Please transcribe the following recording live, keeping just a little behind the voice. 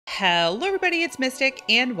Hello everybody, it's Mystic,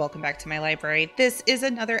 and welcome back to my library. This is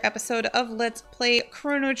another episode of Let's Play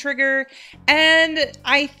Chrono Trigger, and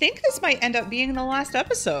I think this might end up being the last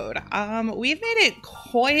episode. We've made it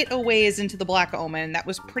quite a ways into the Black Omen. That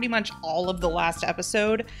was pretty much all of the last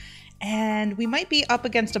episode, and we might be up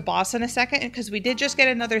against a boss in a second, because we did just get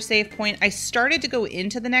another save point. I started to go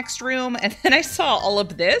into the next room, and then I saw all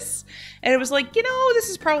of this, and it was like, you know, this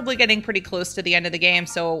is probably getting pretty close to the end of the game,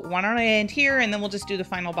 so why don't I end here, and then we'll just do the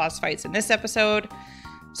final boss fights in this episode.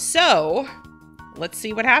 So, let's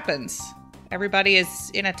see what happens. Everybody is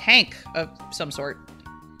in a tank of some sort.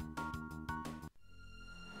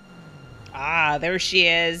 Ah, there she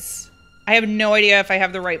is. I have no idea if I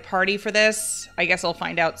have the right party for this. I guess I'll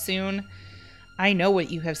find out soon. I know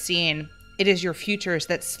what you have seen. It is your futures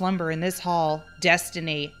that slumber in this hall,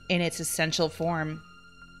 destiny in its essential form.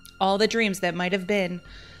 All the dreams that might have been,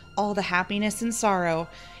 all the happiness and sorrow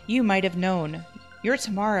you might have known, your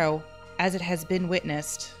tomorrow as it has been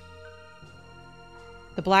witnessed.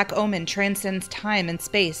 The Black Omen transcends time and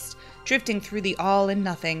space, drifting through the all and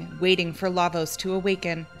nothing, waiting for Lavos to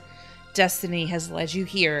awaken. Destiny has led you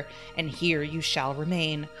here, and here you shall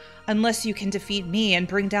remain. Unless you can defeat me and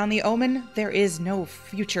bring down the Omen, there is no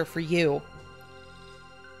future for you.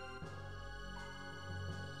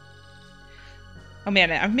 Oh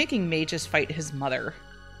man, I'm making Magus fight his mother.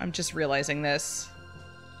 I'm just realizing this.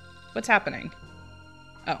 What's happening?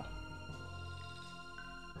 Oh.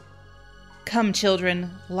 Come,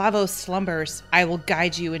 children. Lavos slumbers. I will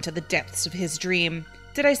guide you into the depths of his dream.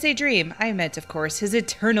 Did I say dream? I meant, of course, his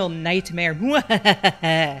eternal nightmare.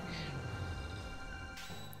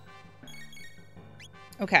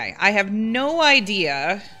 Okay, I have no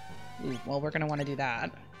idea. Ooh, well, we're going to want to do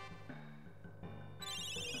that.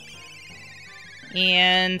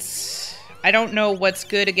 And I don't know what's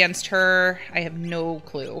good against her. I have no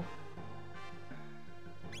clue.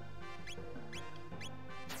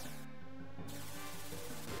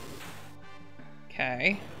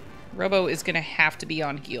 Okay. Robo is going to have to be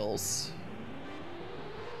on heals.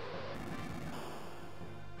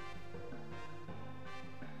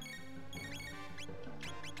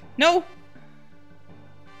 No!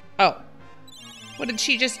 Oh. What did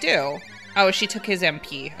she just do? Oh, she took his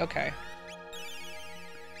MP. Okay.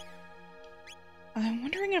 I'm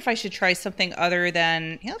wondering if I should try something other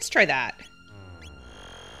than... Yeah, let's try that.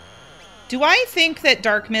 Do I think that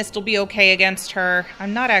Dark Mist will be okay against her?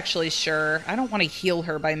 I'm not actually sure. I don't want to heal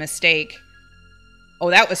her by mistake. Oh,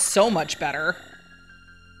 that was so much better.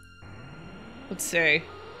 Let's see.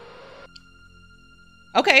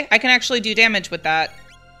 Okay, I can actually do damage with that.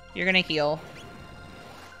 You're gonna heal.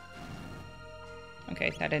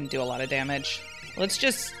 Okay, that didn't do a lot of damage. Let's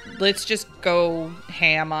just go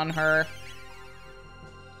ham on her.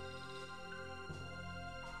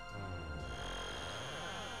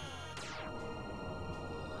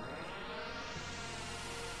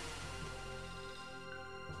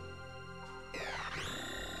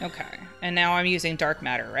 Okay, and now I'm using dark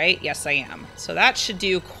matter, right? Yes, I am. So that should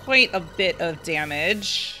do quite a bit of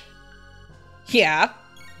damage. Yeah.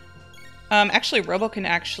 Actually, Robo can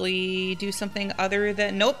actually do something other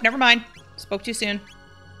than... Nope, never mind. Spoke too soon.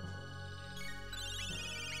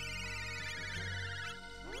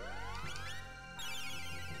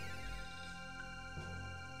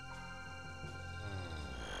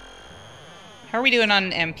 How are we doing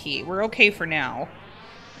on an MP? We're okay for now.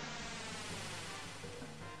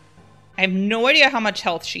 I have no idea how much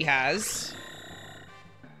health she has.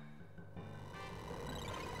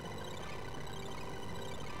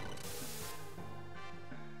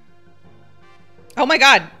 Oh my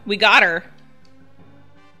god, we got her.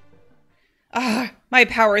 My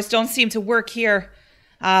powers don't seem to work here.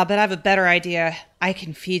 But I have a better idea. I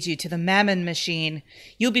can feed you to the Mammon machine.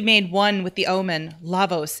 You'll be made one with the Omen,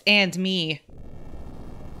 Lavos, and me.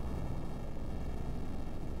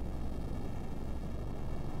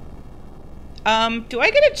 Do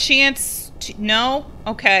I get a chance to... No?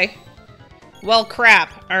 Okay. Well,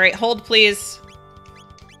 crap. Alright, hold please.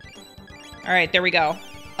 Alright, there we go.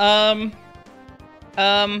 I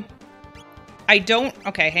don't...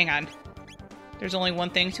 Okay, hang on. There's only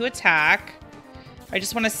one thing to attack. I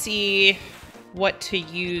just want to see what to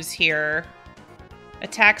use here.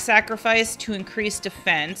 Attack sacrifice to increase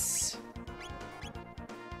defense.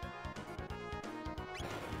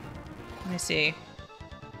 Let me see.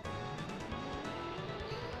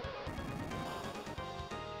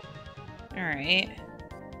 Alright.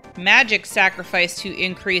 Magic sacrifice to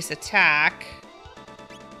increase attack.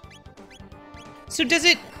 So does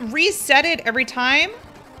it reset it every time?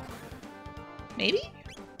 Maybe?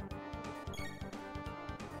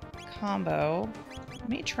 Combo. Let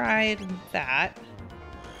me try that.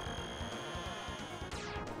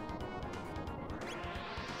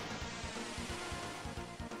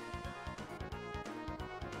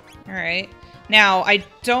 Alright. Now, I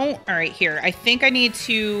don't... Alright, here. I think I need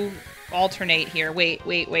to alternate here. Wait.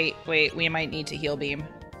 We might need to heal beam.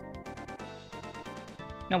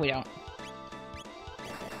 No, we don't.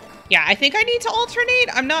 Yeah, I think I need to alternate.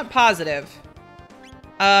 I'm not positive.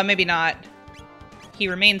 Maybe not. He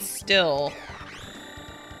remains still.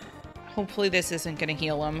 Hopefully this isn't gonna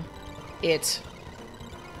heal him. Oh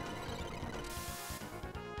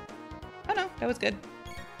no, that was good.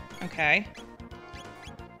 Okay.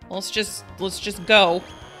 Let's just go.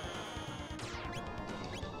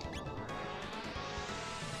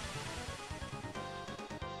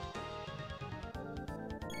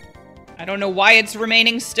 I don't know why it's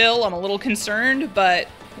remaining still. I'm a little concerned, but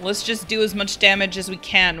let's just do as much damage as we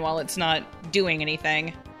can while it's not doing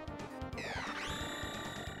anything.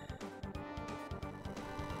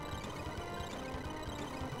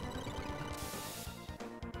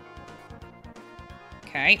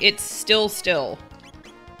 Okay, it's still.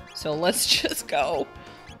 So let's just go.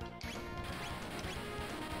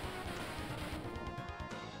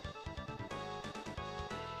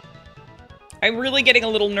 I'm really getting a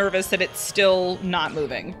little nervous that it's still not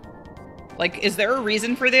moving. Like, is there a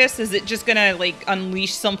reason for this? Is it just gonna, like,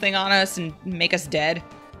 unleash something on us and make us dead?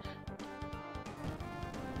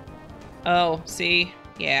 Oh, see?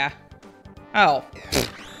 Yeah. Oh.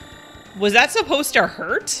 Was that supposed to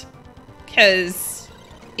hurt? 'Cause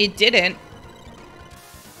it didn't.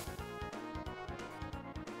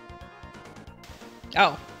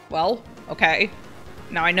 Oh, well, okay.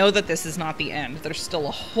 Now I know that this is not the end. There's still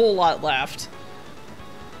a whole lot left.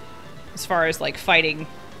 As far as, like, fighting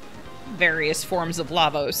various forms of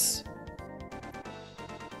Lavos.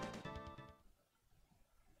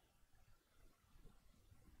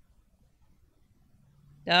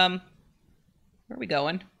 Where are we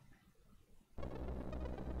going?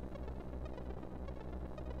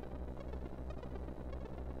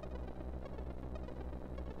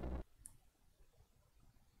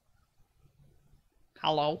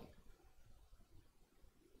 Hello?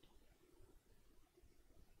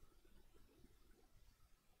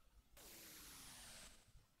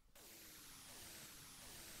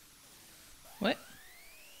 What?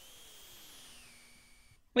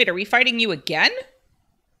 Wait, are we fighting you again?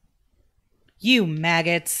 You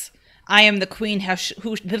maggots. I am the queen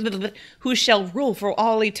who shall rule for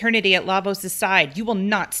all eternity at Lavos' side. You will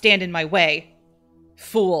not stand in my way.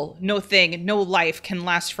 Fool, no thing, no life can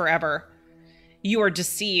last forever. You are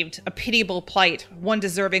deceived, a pitiable plight, one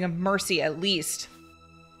deserving of mercy at least.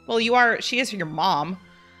 Well, she is your mom.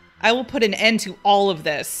 I will put an end to all of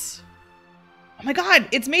this. Oh my god,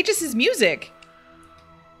 it's Magus' music!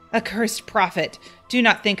 Accursed prophet, do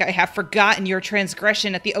not think I have forgotten your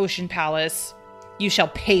transgression at the Ocean Palace. You shall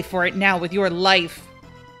pay for it now with your life.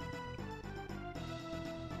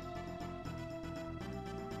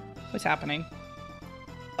 What's happening?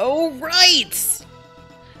 Oh, right!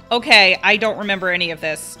 Okay, I don't remember any of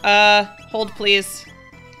this. Hold please.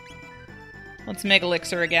 Let's Mega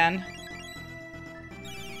Elixir again.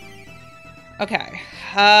 Okay.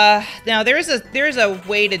 Now there's a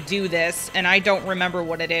way to do this, and I don't remember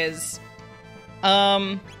what it is.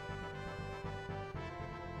 I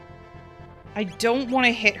don't want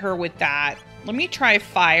to hit her with that. Let me try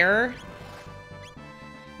fire.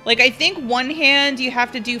 Like, I think one hand you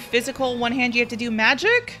have to do physical, one hand you have to do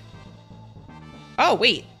magic? Oh,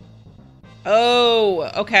 wait. Oh,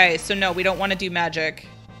 okay. So no, we don't want to do magic.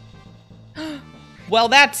 Well,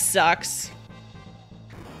 that sucks.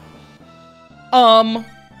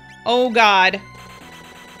 Oh god.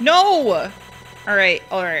 No! Alright,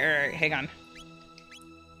 hang on.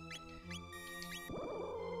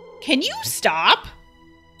 Can you stop?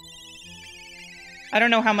 I don't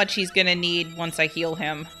know how much he's gonna need once I heal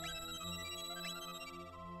him.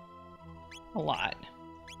 A lot.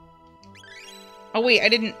 Oh wait, I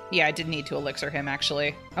didn't... Yeah, I did need to elixir him,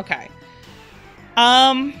 actually. Okay.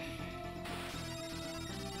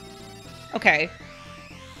 Okay.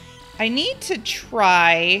 I need to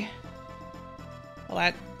try... Well,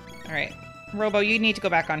 that... Alright. Robo, you need to go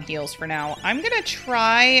back on heals for now. I'm gonna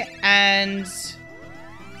try and...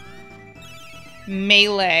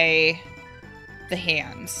 melee the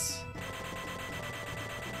hands.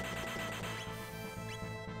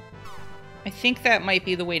 I think that might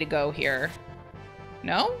be the way to go here.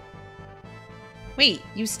 No? Wait,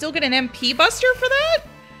 you still get an MP buster for that?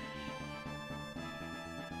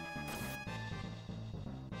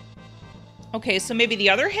 Okay, so maybe the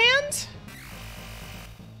other hand?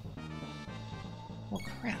 Well,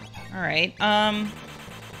 crap. Alright,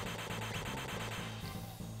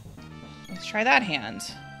 let's try that hand.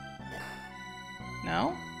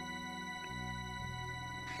 No?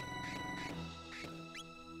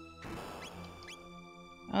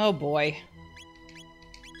 Oh boy.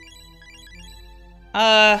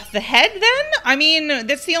 The head then? I mean,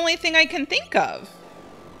 that's the only thing I can think of.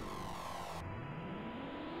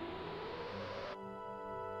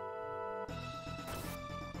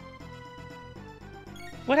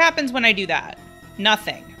 What happens when I do that?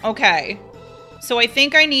 Nothing. Okay. So I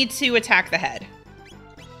think I need to attack the head.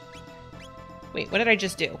 Wait, what did I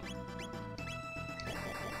just do?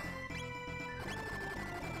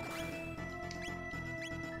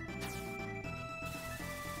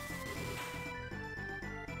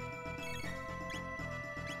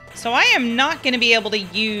 So I am not going to be able to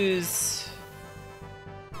use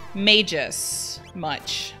Magus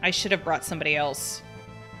much. I should have brought somebody else.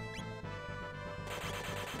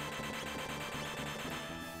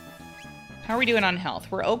 How are we doing on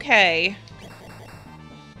health? We're okay.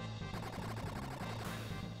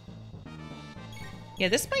 Yeah,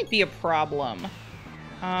 this might be a problem.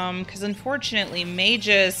 Because unfortunately,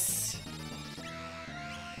 Magus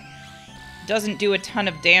doesn't do a ton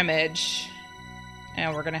of damage.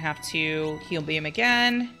 And we're going to have to heal beam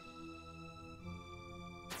again.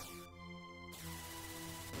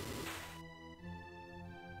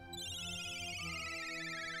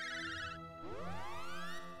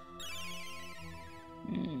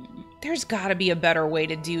 There's got to be a better way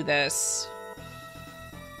to do this.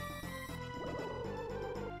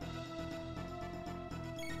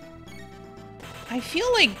 I feel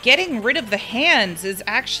like getting rid of the hands is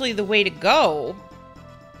actually the way to go.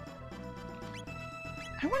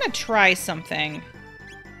 I want to try something.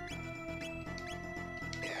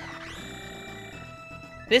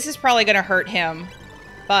 This is probably going to hurt him,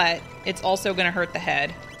 but it's also going to hurt the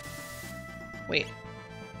head. Wait.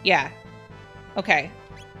 Yeah. Okay.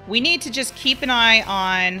 We need to just keep an eye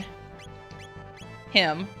on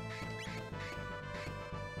him.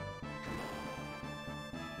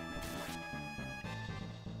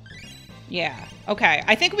 Yeah. Okay.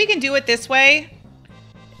 I think we can do it this way.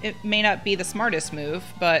 It may not be the smartest move,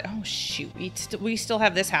 but... Oh, shoot. We still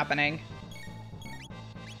have this happening.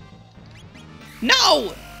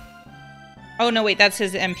 No! Oh, no, wait. That's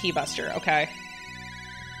his MP Buster. Okay.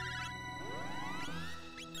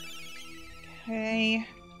 Okay.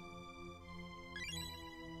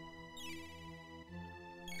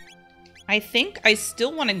 I think I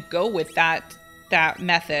still want to go with that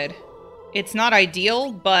method. It's not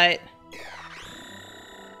ideal, but...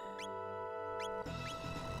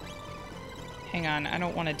 Hang on, I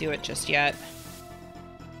don't want to do it just yet.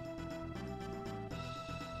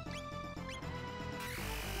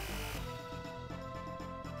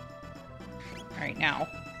 Alright, now.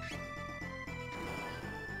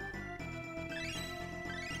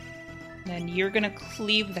 Then you're gonna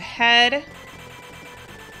cleave the head.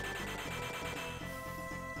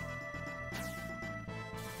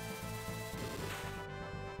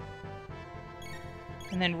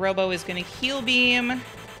 And then Robo is gonna heal beam.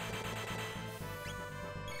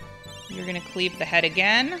 You're gonna cleave the head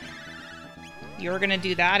again. You're gonna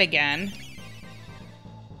do that again.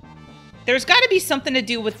 There's gotta be something to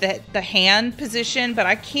do with the hand position, but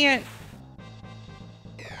I can't...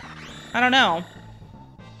 I don't know.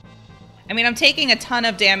 I mean, I'm taking a ton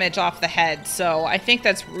of damage off the head, so I think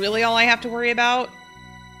that's really all I have to worry about.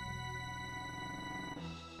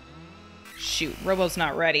 Shoot, Robo's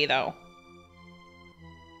not ready, though.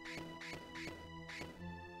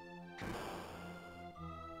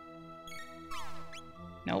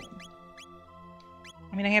 Nope.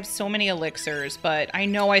 I mean, I have so many elixirs, but I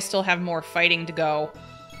know I still have more fighting to go.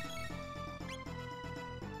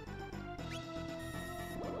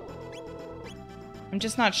 I'm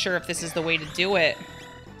just not sure if this is the way to do it.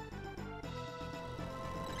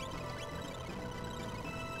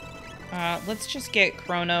 Let's just get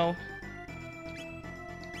Chrono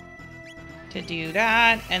to do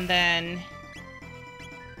that, and then...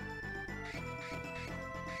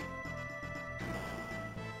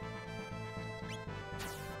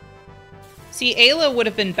 See, Ayla would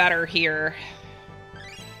have been better here.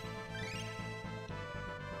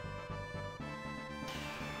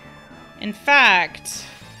 In fact,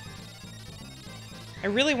 I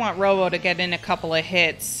really want Robo to get in a couple of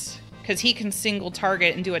hits, because he can single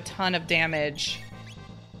target and do a ton of damage.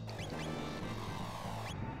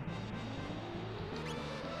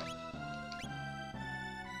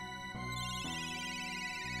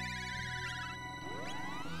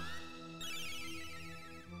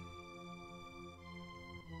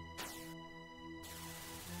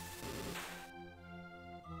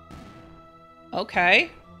 Okay.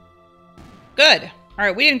 Good.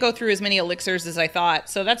 Alright, we didn't go through as many elixirs as I thought,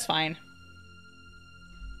 so that's fine.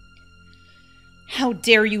 How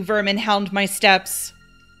dare you, vermin, hound my steps?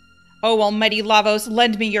 Oh, almighty Lavos,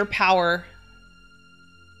 lend me your power.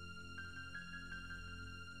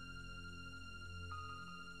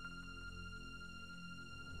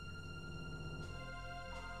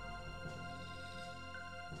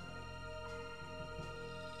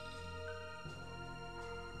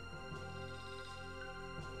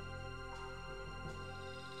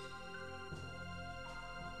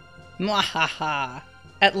 Mwahaha.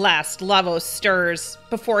 At last, Lavos stirs.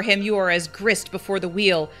 Before him you are as grist before the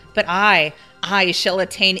wheel, but I shall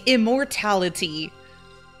attain immortality.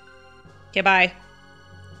 Okay, bye.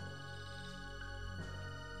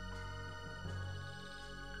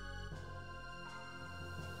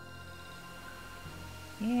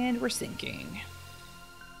 And we're sinking.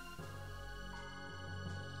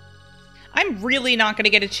 I'm really not going to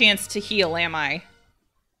get a chance to heal, am I?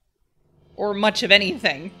 Or much of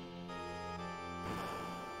anything.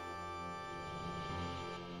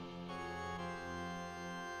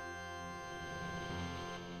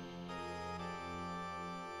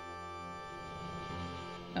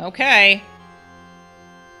 Okay.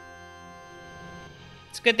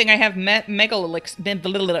 It's a good thing I have mega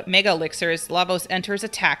elixirs. Lavos enters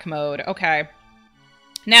attack mode. Okay.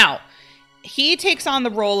 Now, he takes on the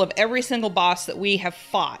role of every single boss that we have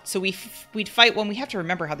fought. So we'd fight one. We have to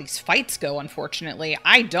remember how these fights go, unfortunately.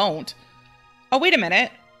 I don't. Oh, wait a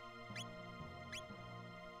minute.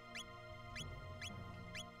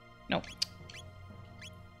 Nope.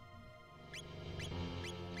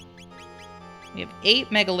 We have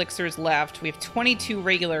 8 mega elixirs left. We have 22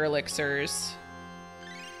 regular elixirs.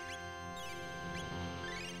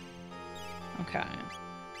 Okay.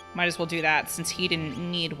 Might as well do that since he didn't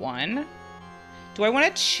need one. Do I want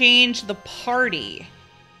to change the party?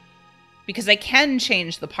 Because I can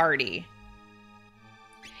change the party.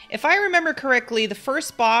 If I remember correctly, the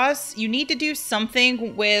first boss, you need to do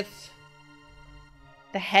something with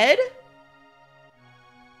the head?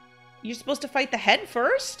 You're supposed to fight the head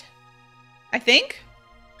first? I think?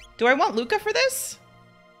 Do I want Luca for this?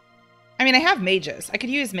 I mean, I have mages. I could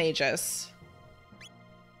use mages.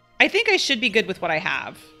 I think I should be good with what I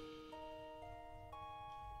have.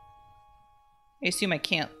 I assume I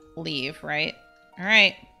can't leave, right? All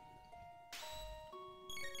right.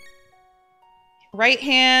 Right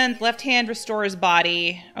hand, left hand restores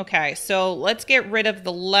body. Okay, so let's get rid of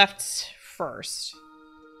the left first.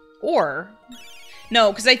 Or,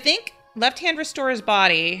 no, because I think left hand restores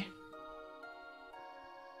body.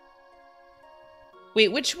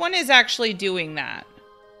 Wait, which one is actually doing that?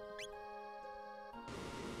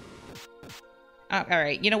 Oh, all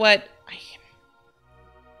right, you know what?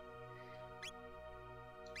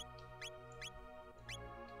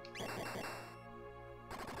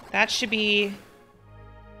 That should be...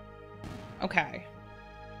 Okay.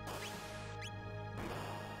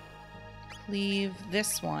 Cleave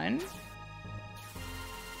this one.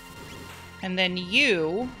 And then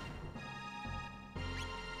you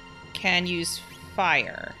can use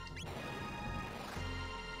fire.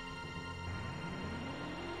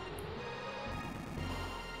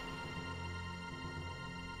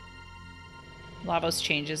 Lavos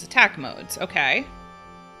changes attack modes. Okay.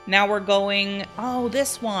 Now we're going... Oh,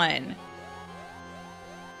 this one.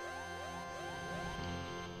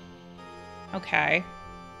 Okay.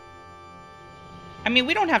 I mean,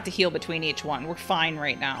 we don't have to heal between each one. We're fine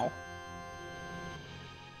right now.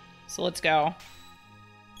 So let's go.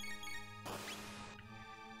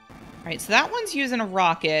 Alright, so that one's using a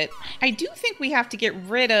rocket. I do think we have to get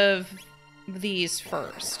rid of these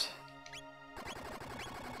first.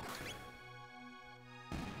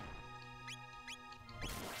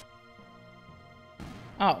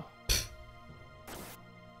 Oh.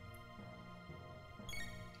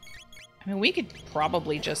 I mean, we could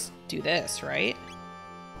probably just do this, right?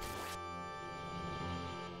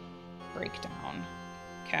 Breakdown.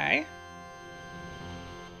 Okay.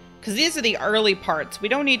 Because these are the early parts. We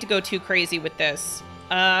don't need to go too crazy with this.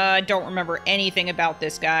 I don't remember anything about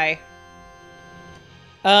this guy.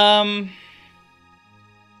 I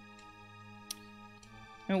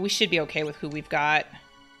mean, we should be okay with who we've got.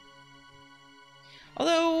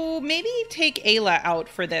 Although, maybe take Ayla out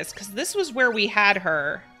for this, because this was where we had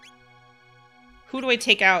her. Who do I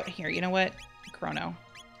take out here? You know what? Chrono.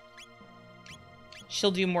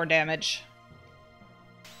 She'll do more damage.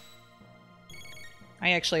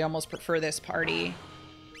 I actually almost prefer this party.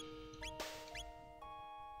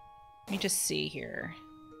 Let me just see here.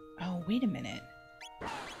 Oh, wait a minute.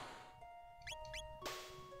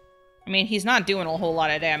 I mean, he's not doing a whole lot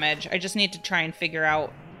of damage. I just need to try and figure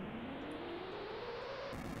out...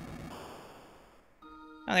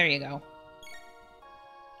 Oh, there you go.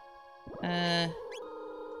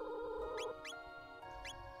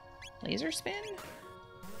 Laser spin?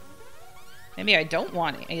 Maybe I don't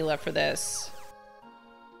want Ayla for this.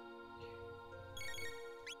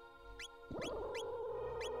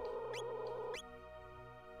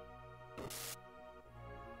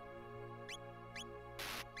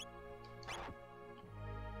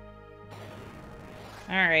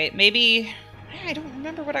 Alright, maybe... I don't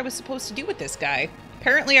remember what I was supposed to do with this guy.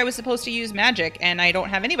 Apparently I was supposed to use magic, and I don't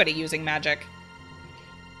have anybody using magic.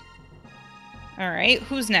 Alright,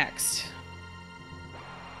 who's next?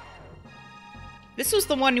 This was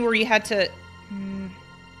the one where you had to...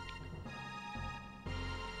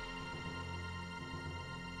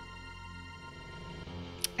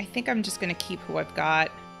 I think I'm just going to keep who I've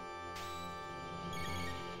got.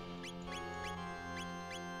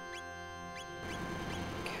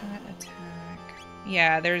 Cat attack.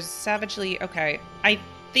 Yeah, there's savagely... Okay, I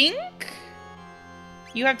think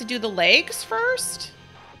you have to do the legs first?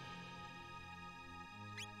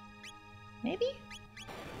 Maybe?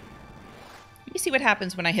 Let me see what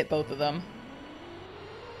happens when I hit both of them.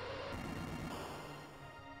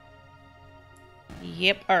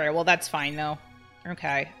 Yep. Alright, well that's fine though.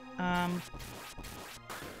 Okay.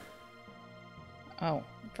 Oh,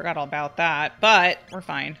 forgot all about that, but we're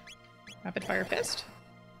fine. Rapid Fire Fist?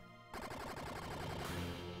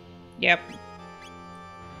 Yep.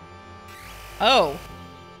 Oh.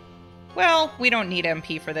 Well, we don't need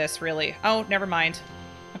MP for this, really. Oh, never mind.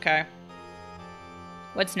 Okay.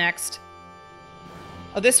 What's next?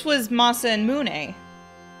 Oh, this was Masa and Mune.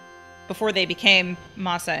 Before they became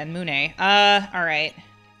Masa and Mune. Alright.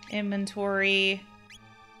 Inventory.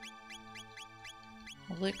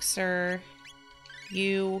 Elixir.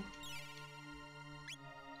 You.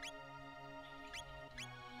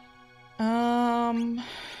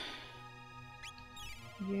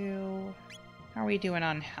 You. How are we doing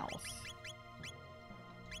on health?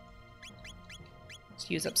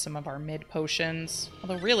 Let's use up some of our mid potions.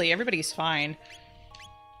 Although really, everybody's fine.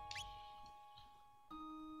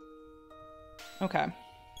 Okay.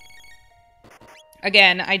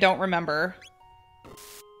 Again, I don't remember.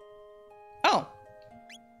 Oh.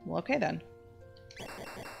 Well, okay then.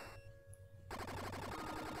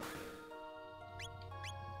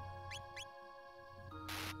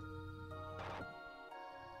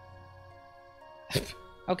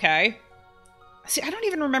 Okay. See, I don't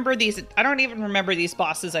even remember these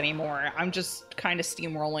bosses anymore. I'm just kind of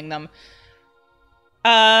steamrolling them.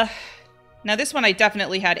 Now this one I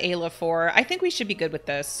definitely had Ayla for. I think we should be good with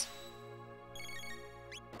this.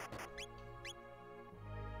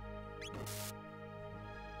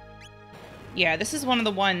 Yeah, this is one of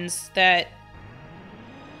the ones that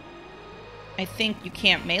I think you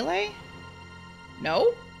can't melee?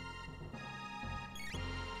 No?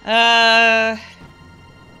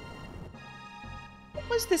 What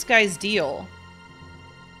was this guy's deal?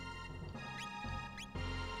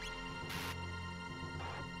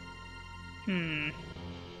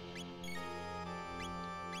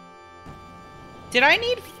 Did I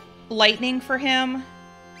need lightning for him?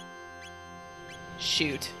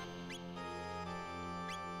 Shoot.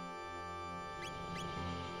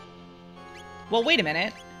 Well, wait a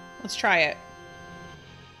minute. Let's try it.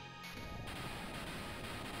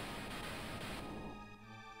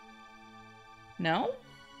 No?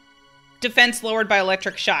 Defense lowered by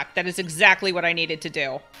electric shock. That is exactly what I needed to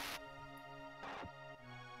do.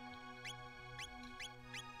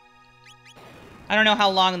 I don't know how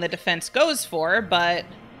long the defense goes for, but...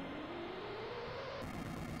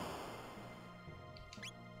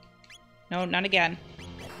 No, not again.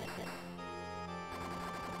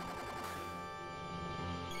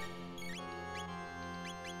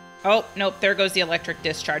 Oh, nope, there goes the electric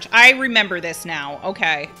discharge. I remember this now.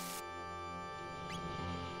 Okay.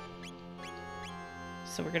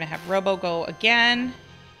 So we're gonna have Robo go again.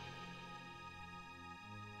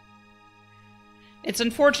 It's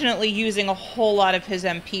unfortunately using a whole lot of his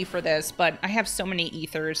MP for this, but I have so many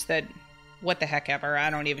ethers that what the heck ever,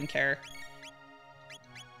 I don't even care.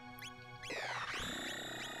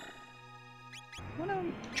 I want a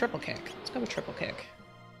triple kick. Let's go with triple kick.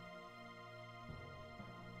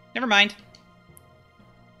 Never mind.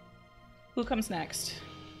 Who comes next?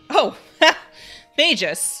 Oh,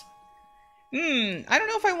 Magus. I don't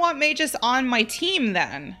know if I want Magus on my team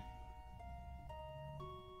then.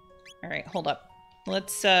 Alright, hold up.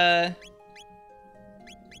 Let's, where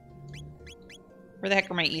the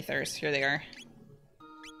heck are my ethers? Here they are.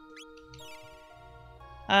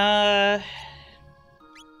 I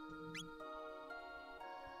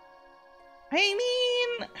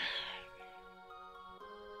mean...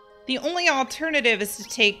 The only alternative is to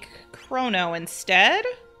take Chrono instead.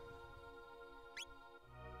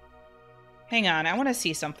 Hang on, I want to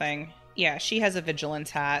see something. Yeah, she has a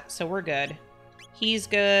vigilance hat, so we're good. He's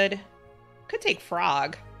good. Could take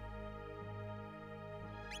Frog.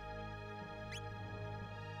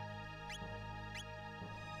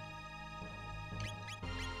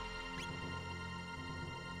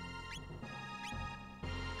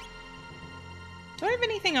 Do I have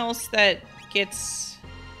anything else that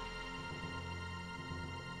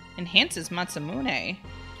enhances Masamune?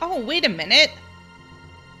 Oh, wait a minute.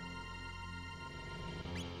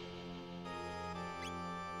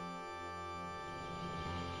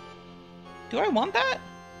 Do I want that?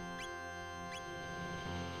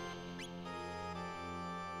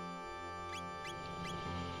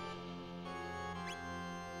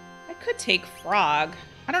 I could take Frog.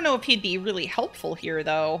 I don't know if he'd be really helpful here,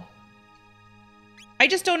 though. I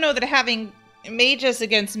just don't know that having Magus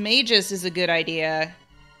against Magus is a good idea.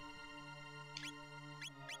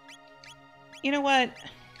 You know what?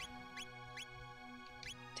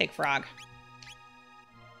 Take Frog.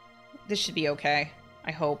 This should be okay.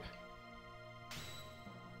 I hope.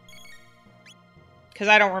 Because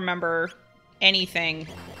I don't remember anything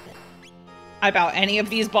about any of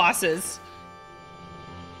these bosses.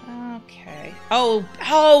 Okay.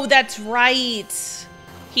 Oh, that's right.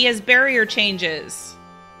 He has barrier changes.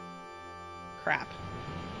 Crap.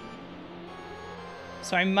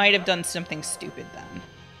 So I might have done something stupid then.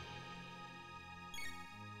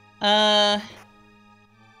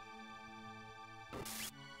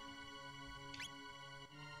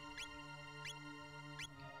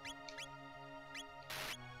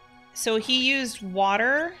 So he used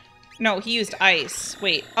water? No, he used ice.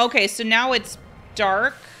 Wait. Okay, so now it's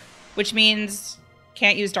dark, which means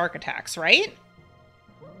can't use dark attacks, right?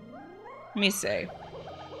 Let me see.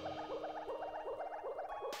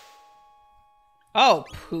 Oh,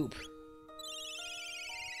 poop.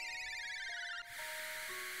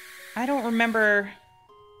 I don't remember.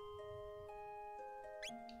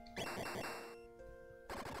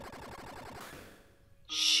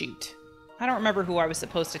 Shoot. I don't remember who I was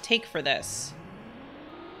supposed to take for this.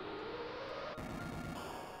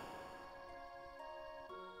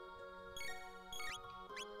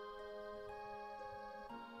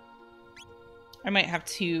 I might have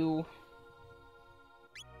to...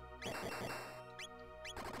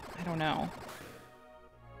 I don't know.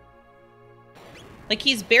 Like,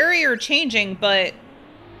 he's barrier changing, but...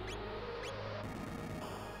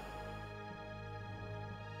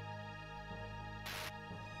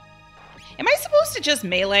 Am I supposed to just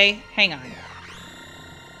melee? Hang on.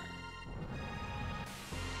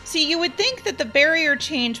 See, you would think that the barrier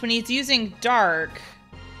change when he's using dark...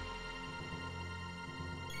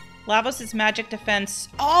 Lavos' magic defense...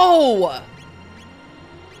 Oh!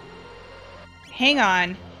 Hang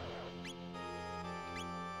on.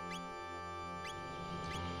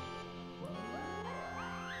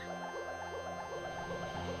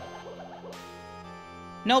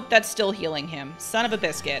 Nope, that's still healing him. Son of a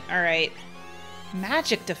biscuit. Alright.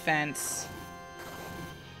 Magic defense.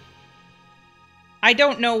 I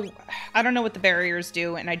don't know what the barriers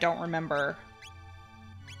do, and I don't remember.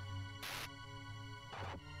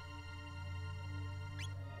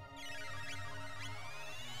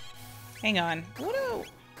 Hang on. What a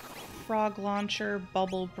frog launcher,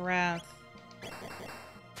 bubble breath.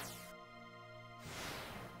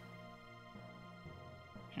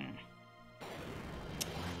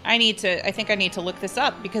 I think I need to look this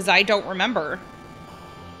up because I don't remember.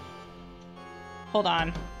 Hold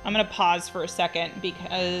on. I'm gonna pause for a second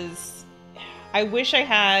because I wish I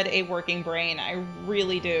had a working brain. I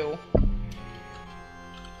really do.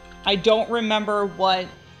 I don't remember what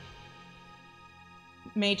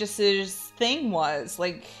Magus's thing was.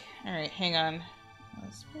 Like, all right, hang on.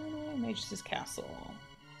 Magus's castle.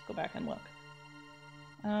 Let's go back and look.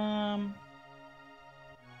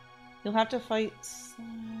 You'll have to fight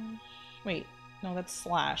Slash. Wait, no, that's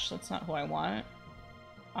Slash. That's not who I want.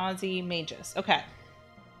 Ozzy Magus. Okay.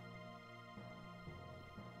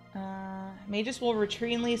 Magus will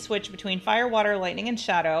routinely switch between fire, water, lightning, and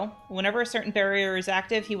shadow. Whenever a certain barrier is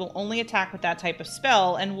active, he will only attack with that type of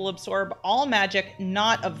spell and will absorb all magic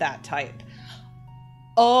not of that type.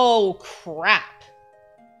 Oh, crap.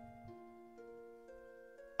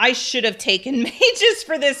 I should have taken Magus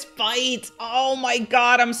for this fight. Oh my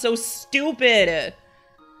god, I'm so stupid.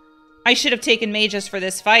 I should have taken Magus for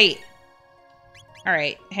this fight.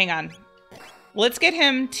 Alright, hang on. Let's get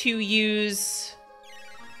him to use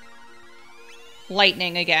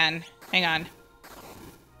lightning again. Hang on.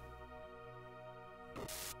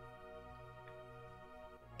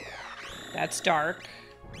 That's dark.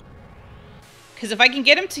 Because if I can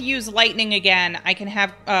get him to use lightning again, I can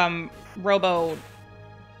have Robo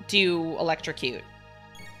do electrocute.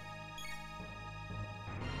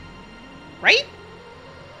 Right?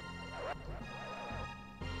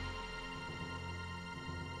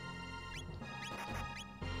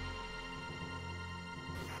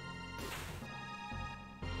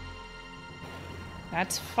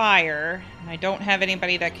 That's fire, and I don't have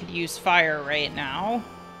anybody that could use fire right now.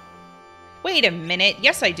 Wait a minute.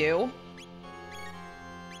 Yes, I do.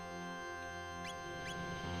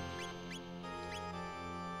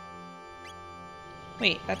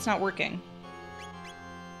 Wait, that's not working.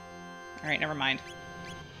 All right, never mind.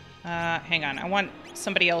 Hang on. I want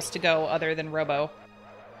somebody else to go other than Robo.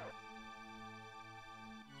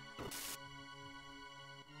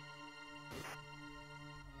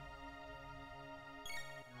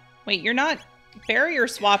 Wait, you're not barrier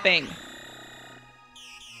swapping.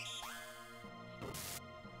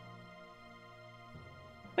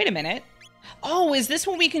 Wait a minute. Oh, is this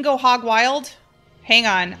when we can go hog wild? Hang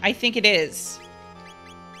on. I think it is.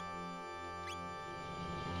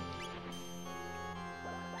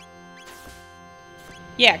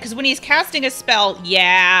 Yeah, because when he's casting a spell,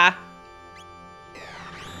 yeah.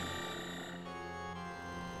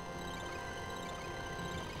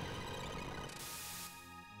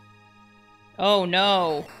 Oh,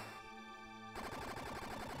 no.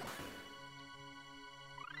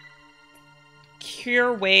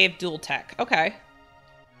 Cure Wave Dual Tech. Okay.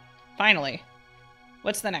 Finally.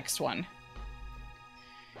 What's the next one?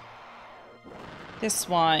 This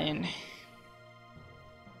one.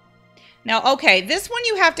 Now, okay, this one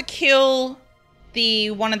you have to kill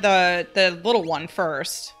the one of the little one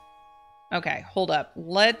first. Okay, hold up.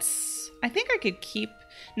 Let's... I think I could keep...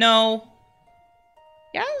 No.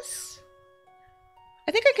 Yes?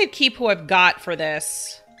 I think I could keep who I've got for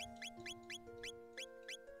this.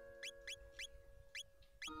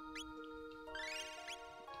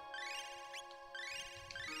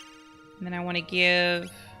 And then I want to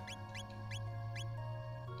give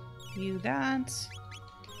you that.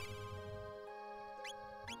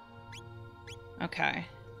 Okay.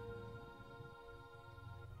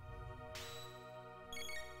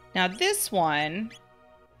 Now this one,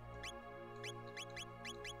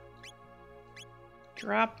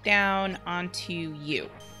 drop down onto you.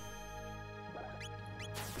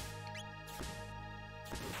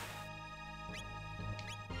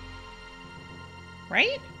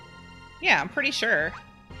 Right? Yeah, I'm pretty sure.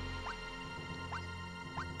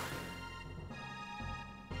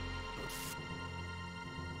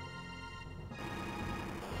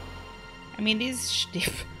 I mean, these...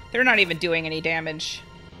 they're not even doing any damage.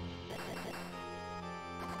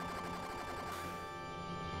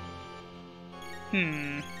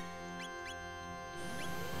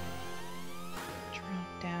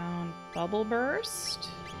 Drop down Bubble Burst.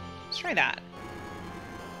 Let's try that.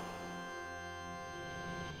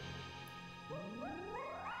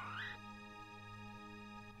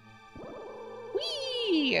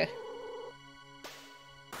 Whee!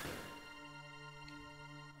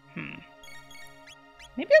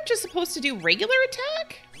 Maybe I'm just supposed to do regular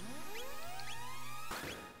attack?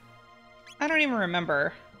 I don't even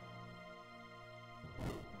remember.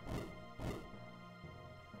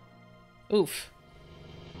 Oof.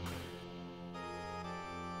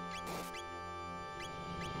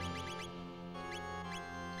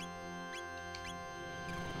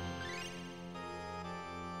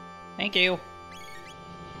 Thank you.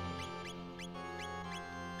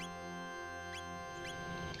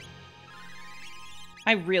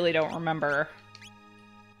 I really don't remember.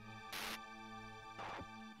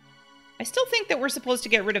 I still think that we're supposed to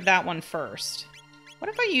get rid of that one first. What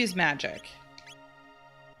if I use magic?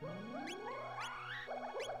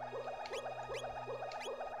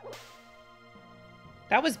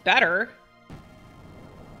 That was better.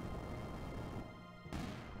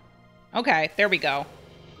 Okay, there we go.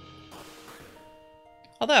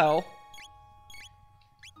 Although,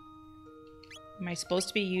 am I supposed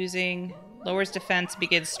to be using lowers defense,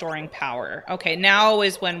 begins storing power? Okay, now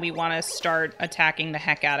is when we want to start attacking the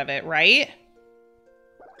heck out of it, right?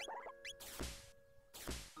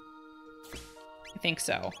 I think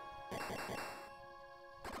so.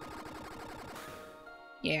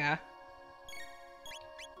 Yeah.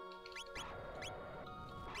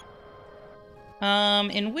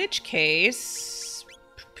 In which case...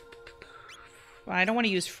 I don't want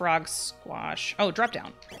to use Frog Squash. Oh, drop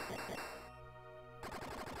down.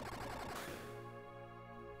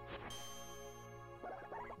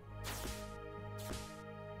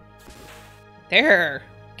 There.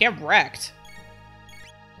 Get wrecked.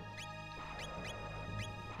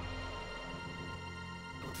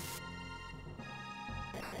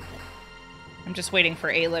 I'm just waiting for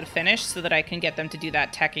Ayla to finish so that I can get them to do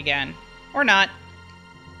that tech again. Or not.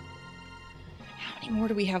 How many more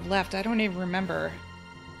do we have left? I don't even remember.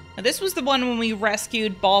 Now, this was the one when we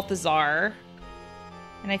rescued Balthazar.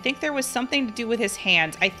 And I think there was something to do with his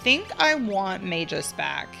hands. I think I want Magus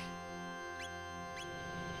back.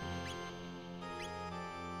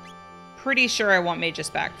 Pretty sure I want Magus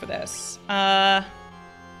back for this.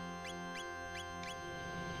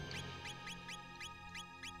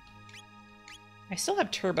 I still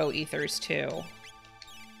have turbo ethers too.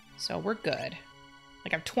 So we're good.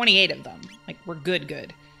 Like I have 28 of them. Like we're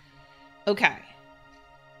good. Okay.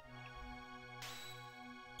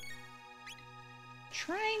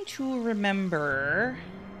 Trying to remember.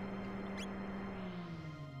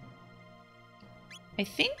 I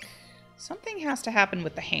think something has to happen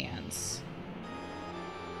with the hands.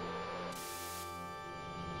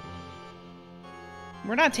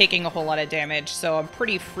 We're not taking a whole lot of damage, so I'm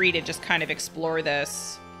pretty free to just kind of explore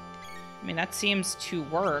this. I mean, that seems to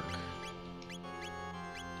work.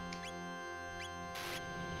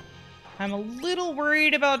 I'm a little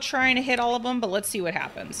worried about trying to hit all of them, but let's see what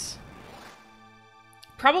happens.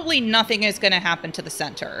 Probably nothing is going to happen to the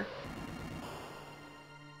center.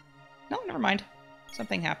 No, never mind.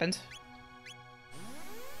 Something happened.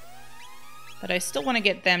 But I still want to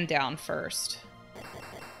get them down first.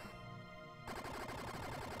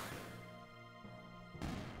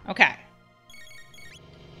 Okay.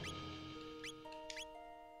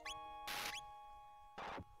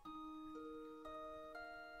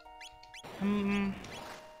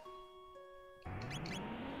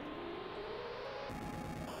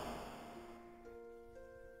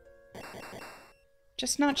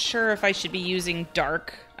 Just not sure if I should be using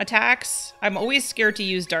dark attacks. I'm always scared to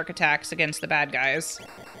use dark attacks against the bad guys.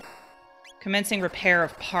 Commencing repair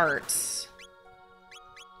of parts.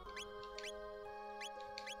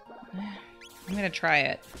 I'm gonna try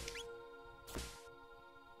it.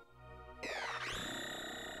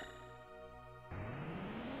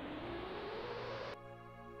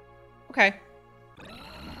 Okay.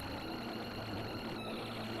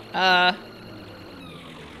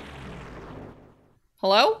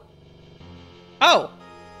 Hello? Oh!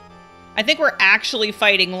 I think we're actually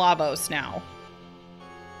fighting Lavos now.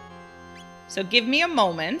 So give me a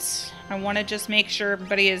moment. I want to just make sure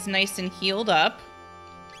everybody is nice and healed up.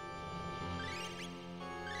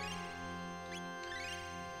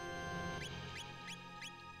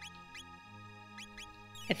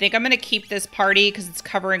 I think I'm going to keep this party because it's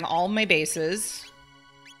covering all my bases.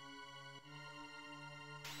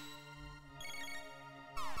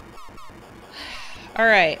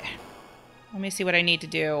 Alright. Let me see what I need to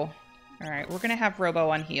do. Alright, we're going to have Robo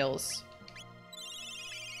on heals.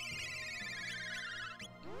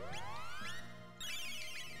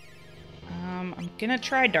 I'm going to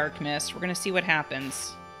try Dark Mist. We're going to see what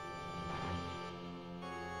happens.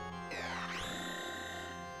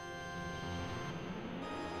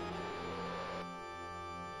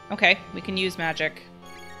 Okay, we can use magic.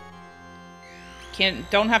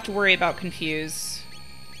 Don't have to worry about confuse.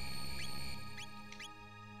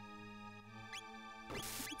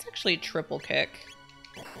 It's actually a triple kick.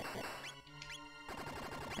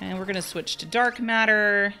 And we're gonna switch to dark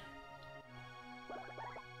matter.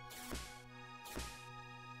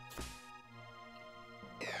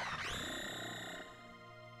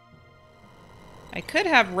 I could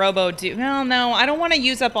have Robo do... Well, no, I don't want to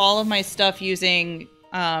use up all of my stuff using...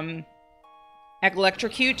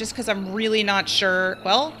 Electrocute, just because I'm really not sure.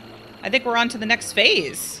 Well, I think we're on to the next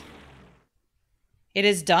phase. It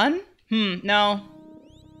is done? No.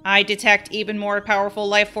 I detect even more powerful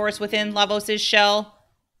life force within Lavos' shell.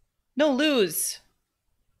 No, lose.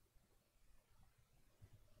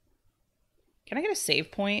 Can I get a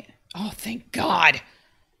save point? Oh, thank God.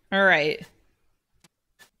 All right.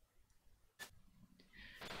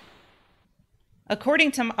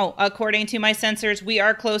 According to my sensors, we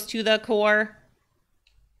are close to the core.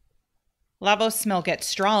 Lavos smell gets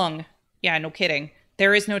strong. Yeah, no kidding.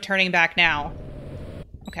 There is no turning back now.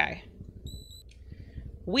 Okay.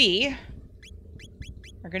 We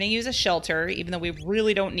are going to use a shelter, even though we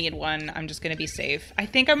really don't need one. I'm just going to be safe. I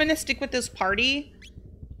think I'm going to stick with this party.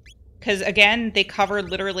 Because, again, they cover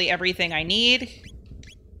literally everything I need.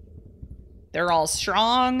 They're all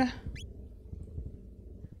strong.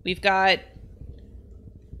 We've got...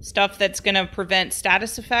 stuff that's going to prevent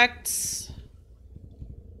status effects.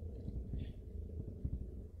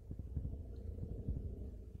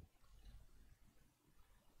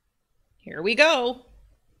 Here we go.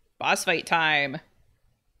 Boss fight time.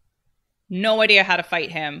 No idea how to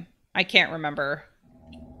fight him. I can't remember.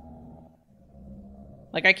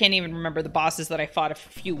 Like, I can't even remember the bosses that I fought a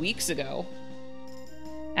few weeks ago.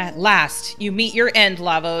 At last, you meet your end,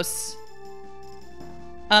 Lavos.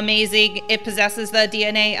 Amazing. It possesses the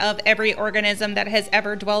DNA of every organism that has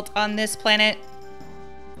ever dwelt on this planet.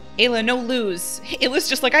 Ayla, no lose. Ayla's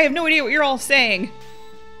just like, I have no idea what you're all saying.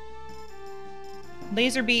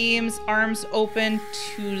 Laser beams, arms open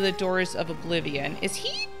to the doors of oblivion. Is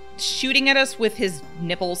he shooting at us with his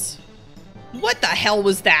nipples? What the hell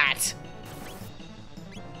was that?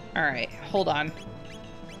 Alright, hold on.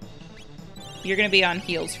 You're gonna be on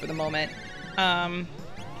heels for the moment.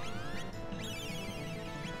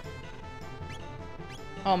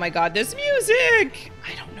 Oh my god, this music!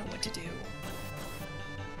 I don't know what to do.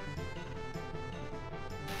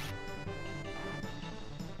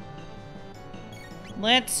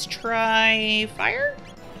 Let's try fire?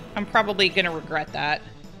 I'm probably gonna regret that.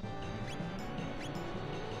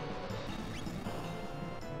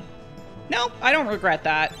 No, I don't regret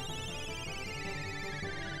that.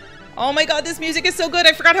 Oh my god, this music is so good!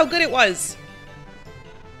 I forgot how good it was!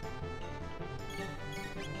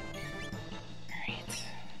 Alright.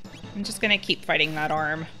 I'm just gonna keep fighting that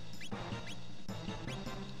arm.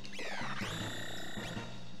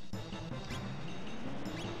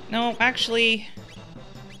 No, actually...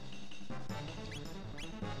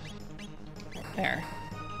 There.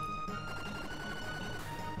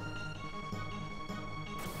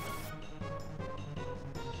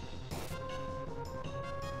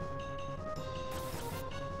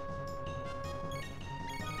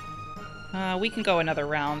 We can go another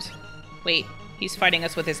round. Wait, he's fighting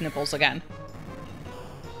us with his nipples again.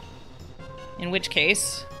 In which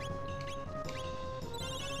case...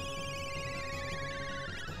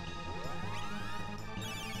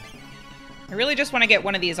 I really just want to get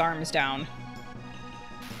one of these arms down.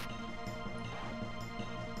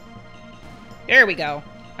 There we go.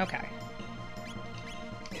 Okay.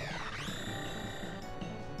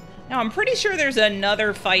 Now, I'm pretty sure there's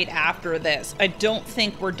another fight after this. I don't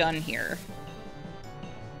think we're done here.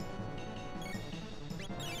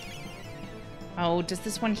 Oh, does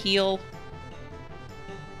this one heal?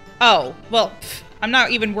 Oh, well, pff, I'm not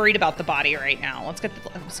even worried about the body right now. Let's get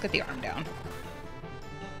the arm down.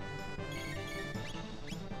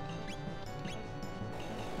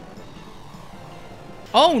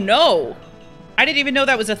 Oh no! I didn't even know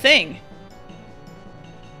that was a thing.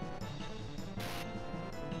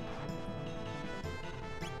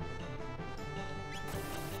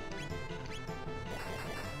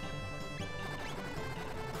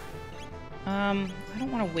 I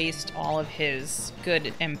don't want to waste all of his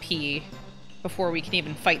good MP before we can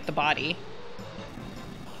even fight the body.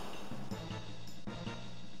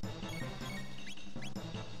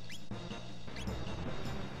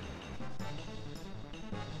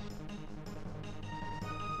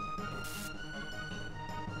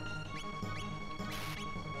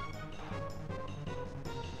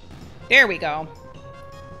 There we go.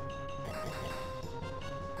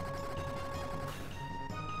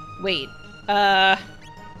 Wait,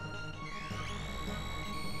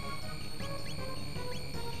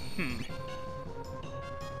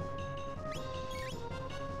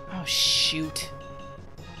 Oh, shoot.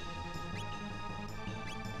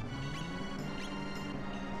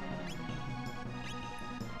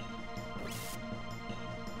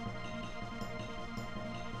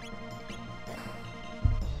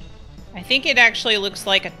 I think it actually looks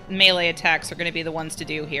like melee attacks are going to be the ones to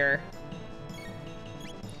do here.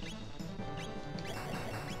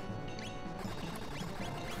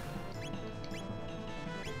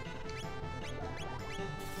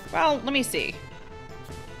 Well, let me see.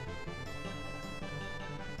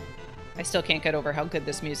 I still can't get over how good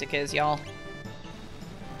this music is, y'all.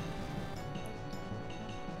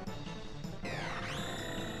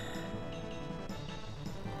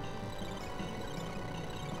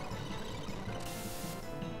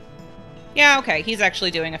 Yeah, okay, he's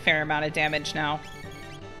actually doing a fair amount of damage now.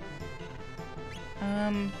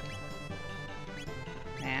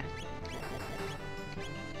 Nah.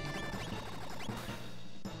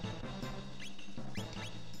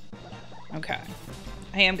 Okay.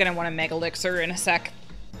 I am gonna want a Mega Elixir in a sec.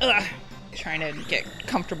 Ugh. Trying to get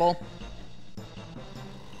comfortable.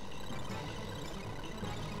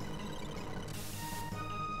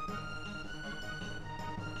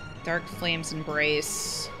 Dark Flames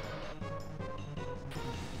Embrace.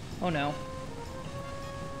 Oh no.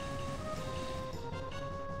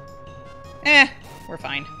 We're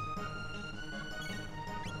fine.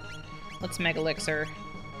 Let's Mega Elixir.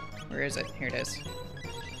 Where is it? Here it is.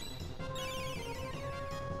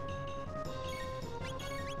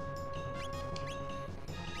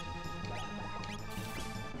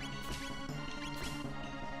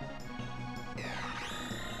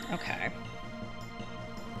 Okay.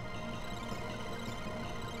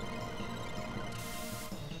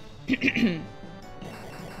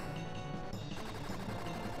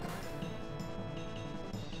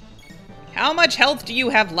 How much health do you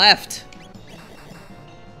have left?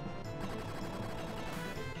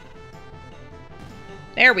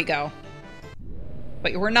 There we go.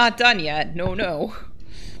 But we're not done yet. No, no.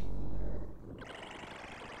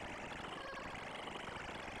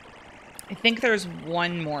 I think there's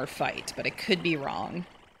one more fight, but I could be wrong.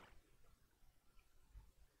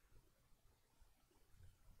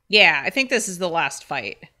 Yeah, I think this is the last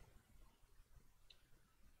fight.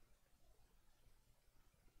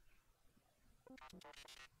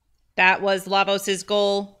 That was Lavos'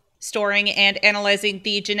 goal, storing and analyzing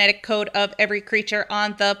the genetic code of every creature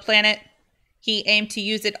on the planet. He aimed to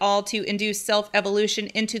use it all to induce self-evolution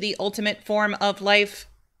into the ultimate form of life.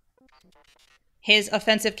 His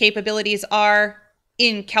offensive capabilities are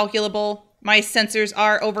incalculable. My sensors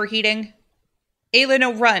are overheating. Ayla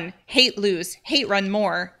no run, hate lose, hate run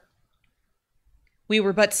more. We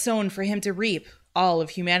were but sown for him to reap, all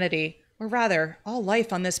of humanity, or rather, all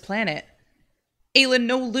life on this planet. Ayla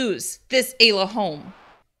no lose, this Ayla home.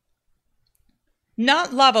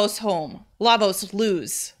 Not Lavos home, Lavos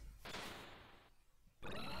lose.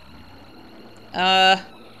 Yeah,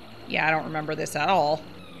 I don't remember this at all.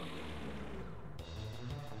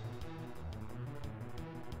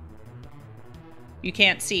 You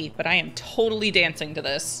can't see, but I am totally dancing to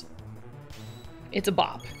this. It's a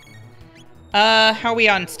bop. How are we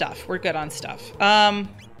on stuff? We're good on stuff.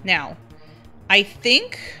 Now, I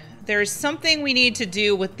think there's something we need to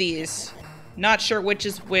do with these. Not sure which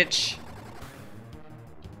is which.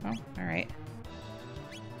 Oh, alright.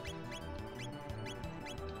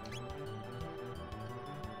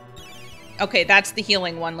 Okay, that's the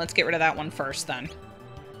healing one. Let's get rid of that one first, then.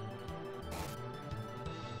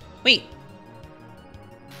 Wait.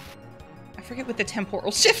 I forget what the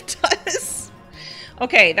temporal shift does.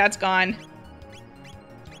 Okay, that's gone.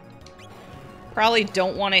 Probably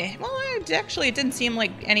don't want to... Well, actually, it didn't seem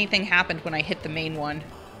like anything happened when I hit the main one.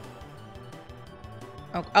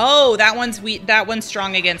 Oh, that one's weak. That one's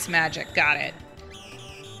strong against magic. Got it.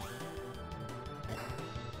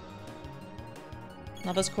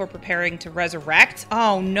 Lava's core preparing to resurrect?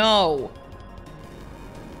 Oh, no.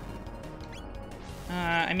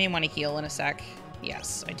 I may want to heal in a sec.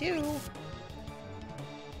 Yes, I do.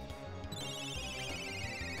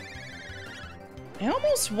 I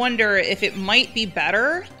almost wonder if it might be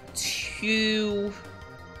better to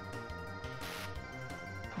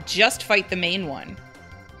just fight the main one.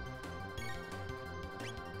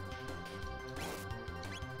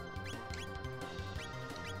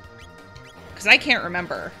 Because I can't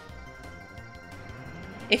remember.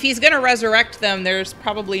 If he's going to resurrect them, there's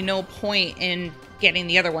probably no point in getting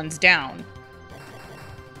the other ones down.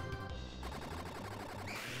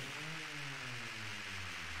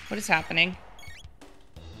 What is happening?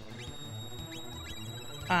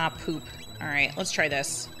 Ah, poop. Alright, let's try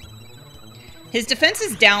this. His defense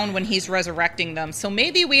is down when he's resurrecting them, so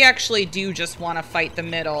maybe we actually do just want to fight the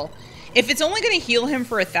middle. If it's only going to heal him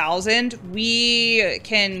for 1,000, we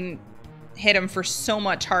can hit him for so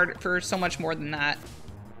much more than that.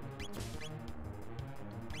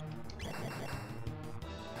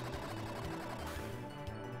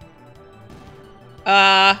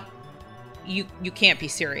 You can't be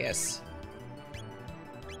serious.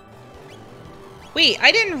 Wait,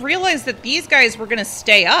 I didn't realize that these guys were gonna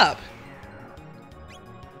stay up.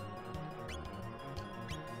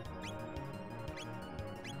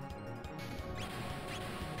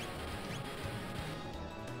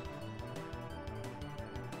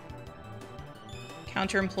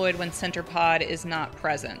 Counter employed when center pod is not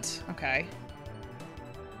present. Okay.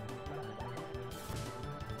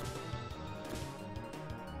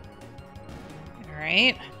 All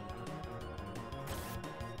right.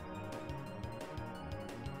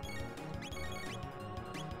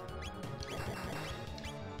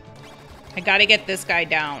 I gotta get this guy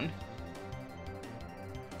down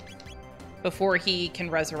before he can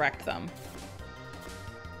resurrect them.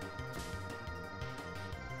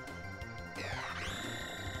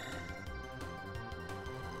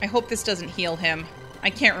 I hope this doesn't heal him. I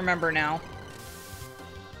can't remember now.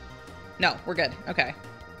 No, we're good. Okay.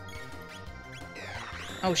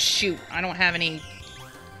 Oh, shoot. I don't have any...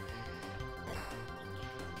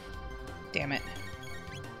 Damn it.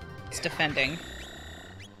 It's defending.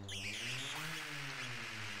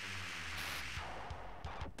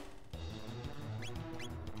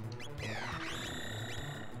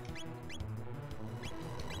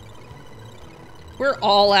 We're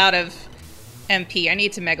all out of MP. I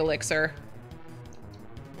need to Mega Elixir.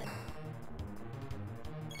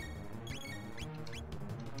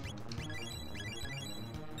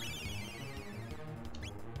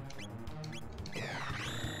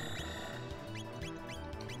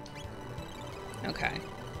 Okay.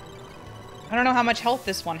 I don't know how much health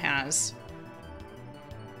this one has.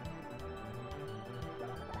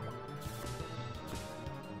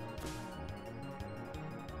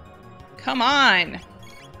 Come on.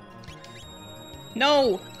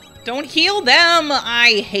 No, don't heal them.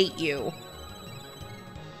 I hate you.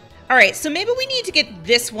 All right, so maybe we need to get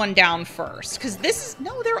this one down first, because this is...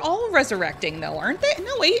 No, they're all resurrecting, though, aren't they?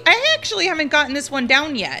 No, wait, I actually haven't gotten this one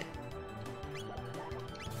down yet.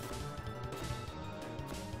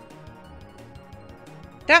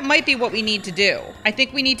 That might be what we need to do. I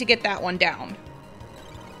think we need to get that one down.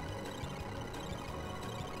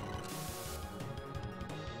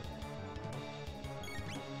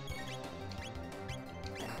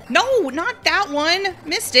 No, not that one,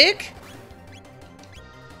 Mystic.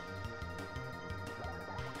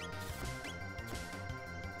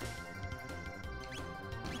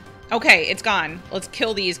 Okay, it's gone. Let's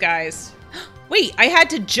kill these guys. Wait, I had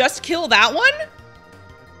to just kill that one?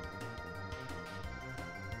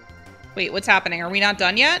 Wait, what's happening? Are we not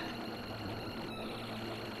done yet?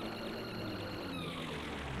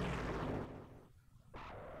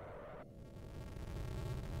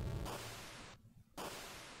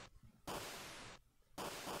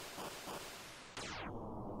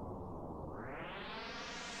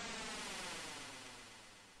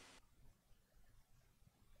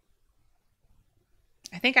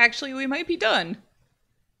 I think actually we might be done.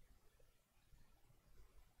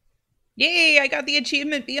 Yay, I got the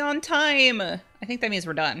achievement beyond time. I think that means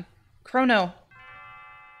we're done. Chrono.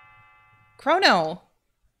 Chrono.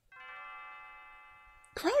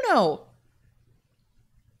 Chrono.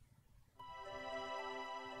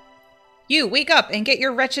 You, wake up and get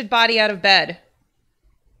your wretched body out of bed.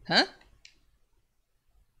 Huh?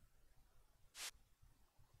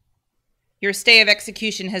 Your stay of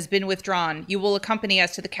execution has been withdrawn. You will accompany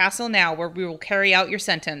us to the castle now, where we will carry out your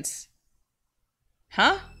sentence.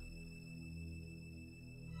 Huh?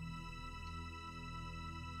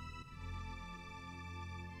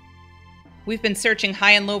 We've been searching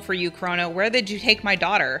high and low for you, Chrono. Where did you take my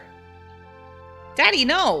daughter? Daddy,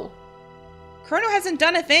 no! Chrono hasn't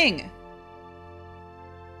done a thing.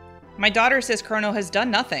 My daughter says Chrono has done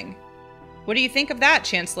nothing. What do you think of that,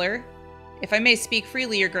 Chancellor? If I may speak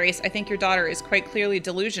freely, Your Grace, I think your daughter is quite clearly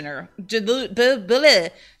delusional.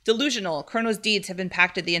 Delusional. Chrono's deeds have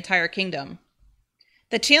impacted the entire kingdom.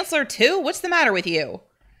 The Chancellor too? What's the matter with you?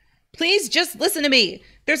 Please just listen to me.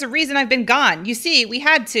 There's a reason I've been gone. You see, we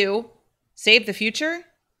had to... Save the future?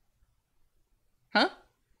 Huh?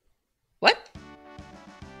 What?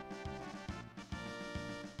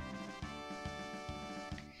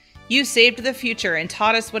 You saved the future and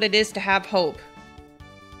taught us what it is to have hope.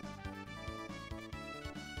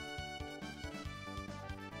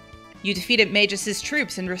 You defeated Magus'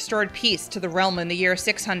 troops and restored peace to the realm in the year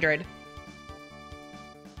 600.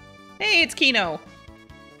 Hey, it's Kino.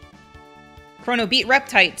 Chrono beat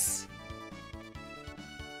Reptites.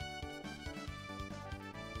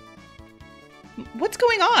 What's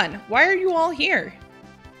going on? Why are you all here?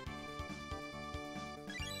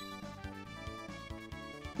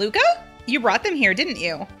 Luca? You brought them here, didn't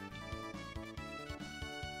you?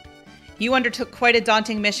 You undertook quite a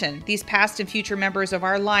daunting mission. These past and future members of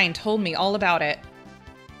our line told me all about it.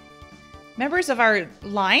 Members of our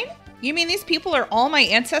line? You mean these people are all my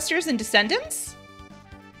ancestors and descendants?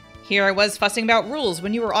 Here I was fussing about rules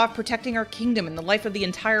when you were off protecting our kingdom and the life of the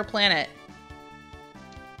entire planet.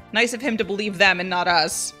 Nice of him to believe them and not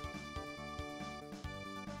us.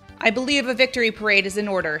 I believe a victory parade is in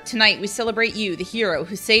order. Tonight we celebrate you, the hero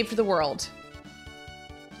who saved the world.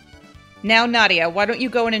 Now, Nadia, why don't you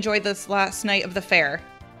go and enjoy this last night of the fair?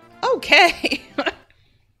 Okay.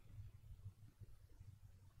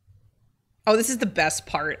 Oh, this is the best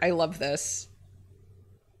part. I love this.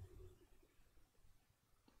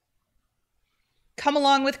 Come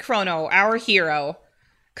along with Chrono, our hero.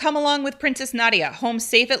 Come along with Princess Nadia, home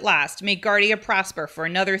safe at last. May Guardia prosper for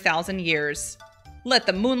another 1,000 years. Let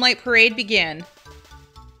the Moonlight Parade begin.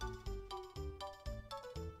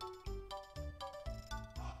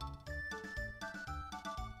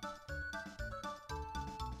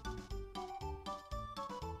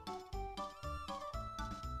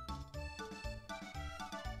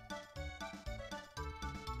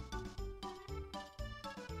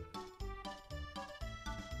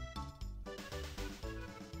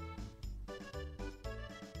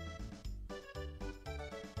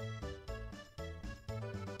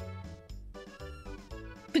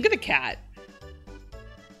 Look at the cat.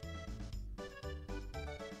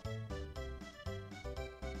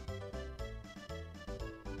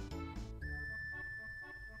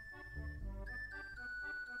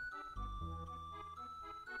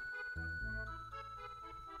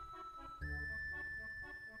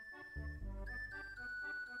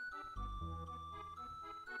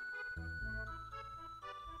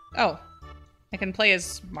 Oh, I can play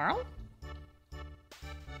as Marl?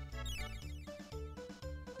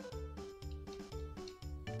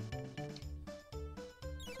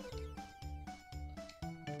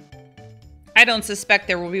 I don't suspect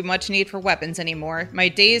there will be much need for weapons anymore. My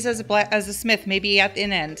days as a smith may be at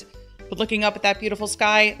an end. But looking up at that beautiful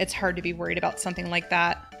sky, it's hard to be worried about something like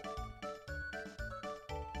that.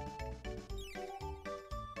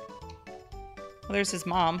 Well, there's his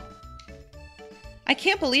mom. I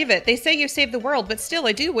can't believe it. They say you saved the world, but still,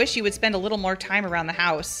 I do wish you would spend a little more time around the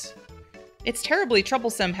house. It's terribly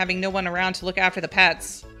troublesome having no one around to look after the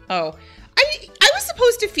pets. Oh. I was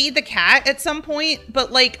supposed to feed the cat at some point,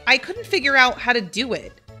 but, like, I couldn't figure out how to do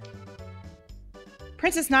it.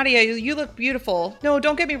 Princess Nadia, you look beautiful. No,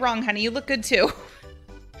 don't get me wrong, honey. You look good, too.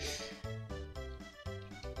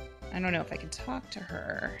 I don't know if I can talk to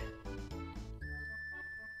her.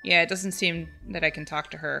 Yeah, it doesn't seem that I can talk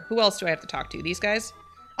to her. Who else do I have to talk to? These guys?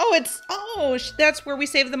 Oh, that's where we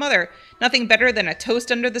saved the mother. Nothing better than a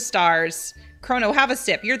toast under the stars. Chrono, have a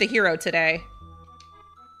sip. You're the hero today.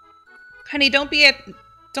 Honey, don't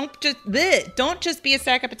just be a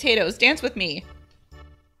sack of potatoes. Dance with me.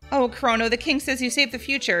 Oh, Chrono, the king says you saved the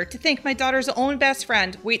future. To think my daughter's own best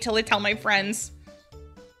friend. Wait till I tell my friends.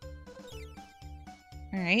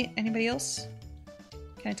 Alright, anybody else?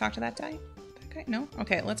 Can I talk to that guy? Okay, no?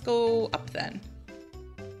 Okay, let's go up then.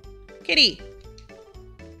 Kitty!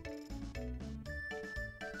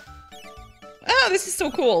 Oh, this is so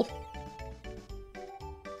cool!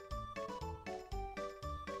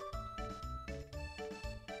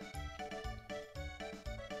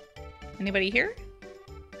 Anybody here?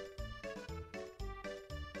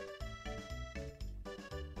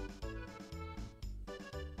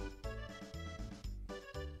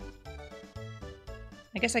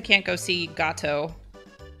 I guess I can't go see Gato.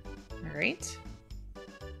 Alright.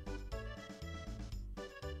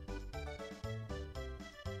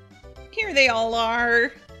 Here they all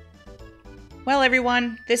are! Well,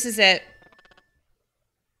 everyone, this is it.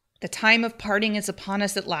 The time of parting is upon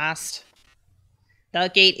us at last.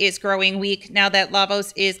 The gate is growing weak now that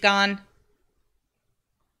Lavos is gone.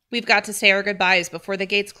 We've got to say our goodbyes before the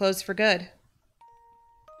gates close for good.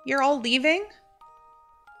 You're all leaving?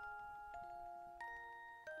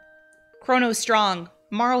 Chrono's strong.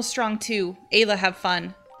 Marl's strong too. Ayla, have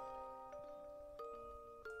fun.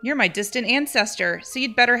 You're my distant ancestor, so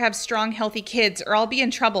you'd better have strong, healthy kids or I'll be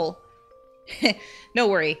in trouble. No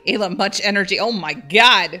worry. Ayla, much energy. Oh my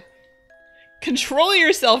god! Control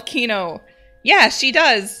yourself, Kino! Yeah, she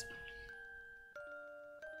does.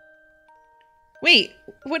 Wait,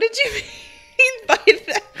 what did you mean by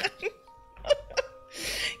that?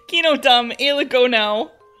 Kino dumb. Ayla, go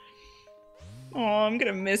now. Oh, I'm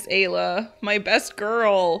gonna miss Ayla. My best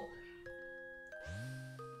girl.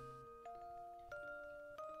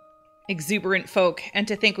 Exuberant folk, and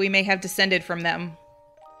to think we may have descended from them.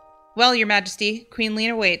 Well, Your Majesty, Queen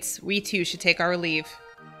Lena waits. We too should take our leave.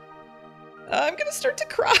 I'm gonna start to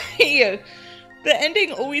cry. The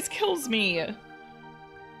ending always kills me.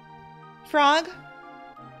 Frog?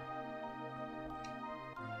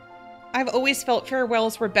 I've always felt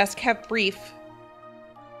farewells were best kept brief.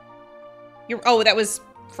 Oh, that was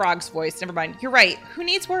Frog's voice. Never mind. You're right. Who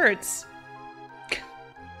needs words?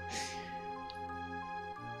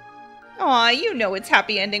 Aw, you know it's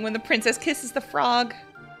happy ending when the princess kisses the frog.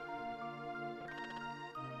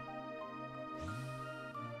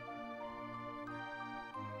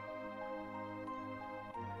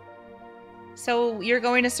 So, you're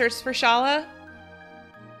going to search for Shala?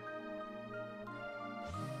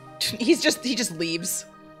 He just leaves.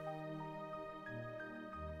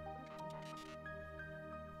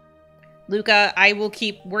 Luca, I will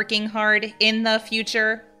keep working hard in the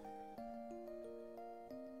future.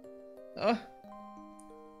 Ugh.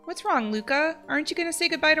 What's wrong, Luca? Aren't you gonna say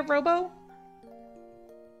goodbye to Robo?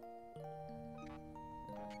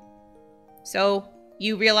 So,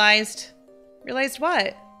 you realized... Realized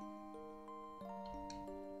what?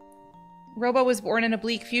 Robo was born in a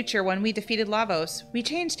bleak future when we defeated Lavos. We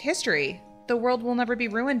changed history. The world will never be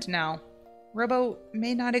ruined now. Robo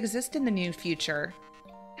may not exist in the new future.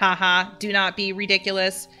 Haha, do not be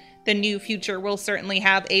ridiculous. The new future will certainly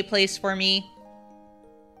have a place for me.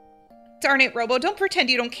 Darn it, Robo, don't pretend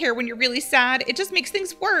you don't care when you're really sad. It just makes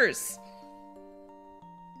things worse.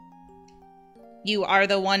 You are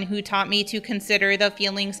the one who taught me to consider the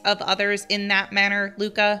feelings of others in that manner,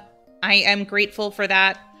 Luca. I am grateful for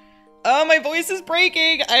that. Oh, my voice is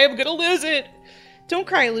breaking. I am gonna lose it. Don't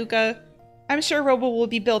cry, Luca. I'm sure Robo will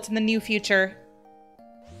be built in the new future.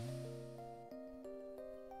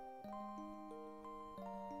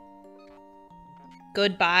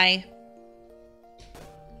 Goodbye.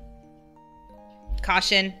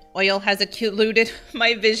 Caution, oil has occluded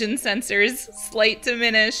my vision sensors. Slight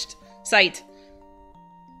diminished. Sight.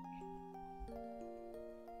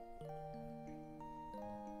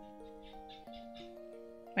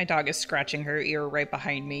 My dog is scratching her ear right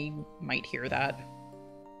behind me. You might hear that.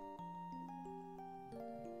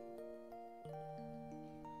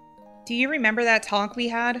 Do you remember that talk we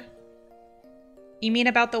had? You mean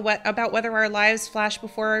about about whether our lives flash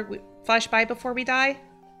by before we die?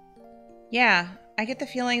 Yeah, I get the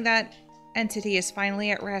feeling that entity is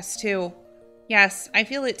finally at rest too. Yes, I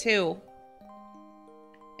feel it too.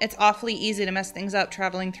 It's awfully easy to mess things up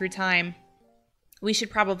traveling through time. We should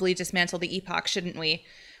probably dismantle the epoch, shouldn't we?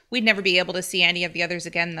 We'd never be able to see any of the others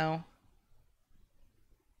again, though.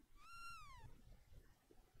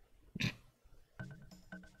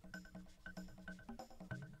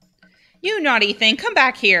 You naughty thing, come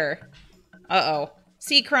back here. Uh-oh.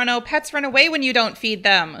 See, Chrono, pets run away when you don't feed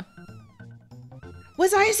them.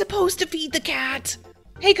 Was I supposed to feed the cat?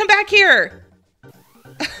 Hey, come back here!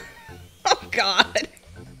 Oh, God.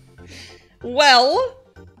 Well...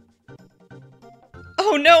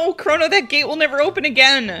 Oh no, Chrono, that gate will never open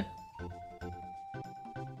again!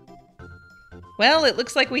 Well, it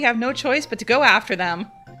looks like we have no choice but to go after them.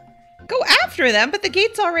 Go after them? But the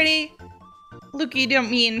gate's already... Luke, you don't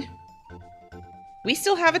mean... We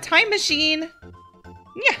still have a time machine!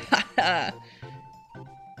 Yeah.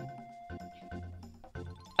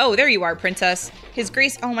 Oh, there you are, Princess. His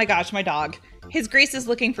Grace... Oh my gosh, my dog. His Grace is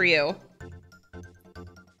looking for you.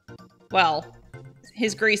 Well,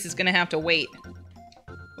 His Grace is gonna have to wait.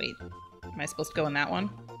 Wait, am I supposed to go in that one?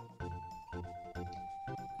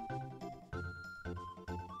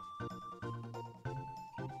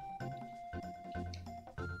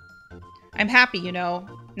 I'm happy, you know.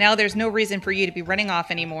 Now there's no reason for you to be running off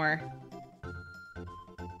anymore.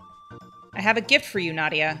 I have a gift for you,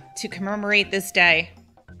 Nadia, to commemorate this day.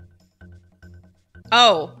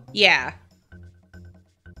 Oh, yeah.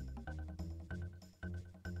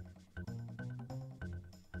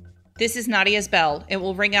 This is Nadia's bell. It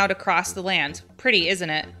will ring out across the land. Pretty, isn't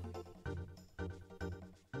it?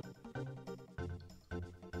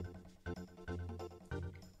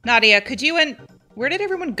 Nadia, could you and... Where did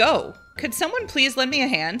everyone go? Could someone please lend me a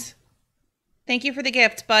hand? Thank you for the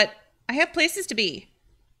gift, but I have places to be.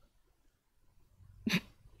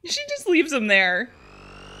 She just leaves him there.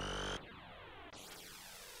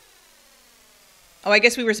 Oh, I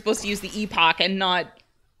guess we were supposed to use the epoch and not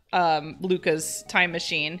Luca's time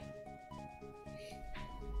machine.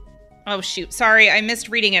 Oh, shoot. Sorry, I missed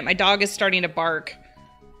reading it. My dog is starting to bark.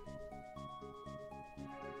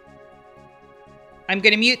 I'm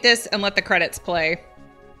gonna mute this and let the credits play.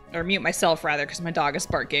 Or mute myself, rather, because my dog is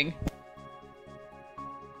barking.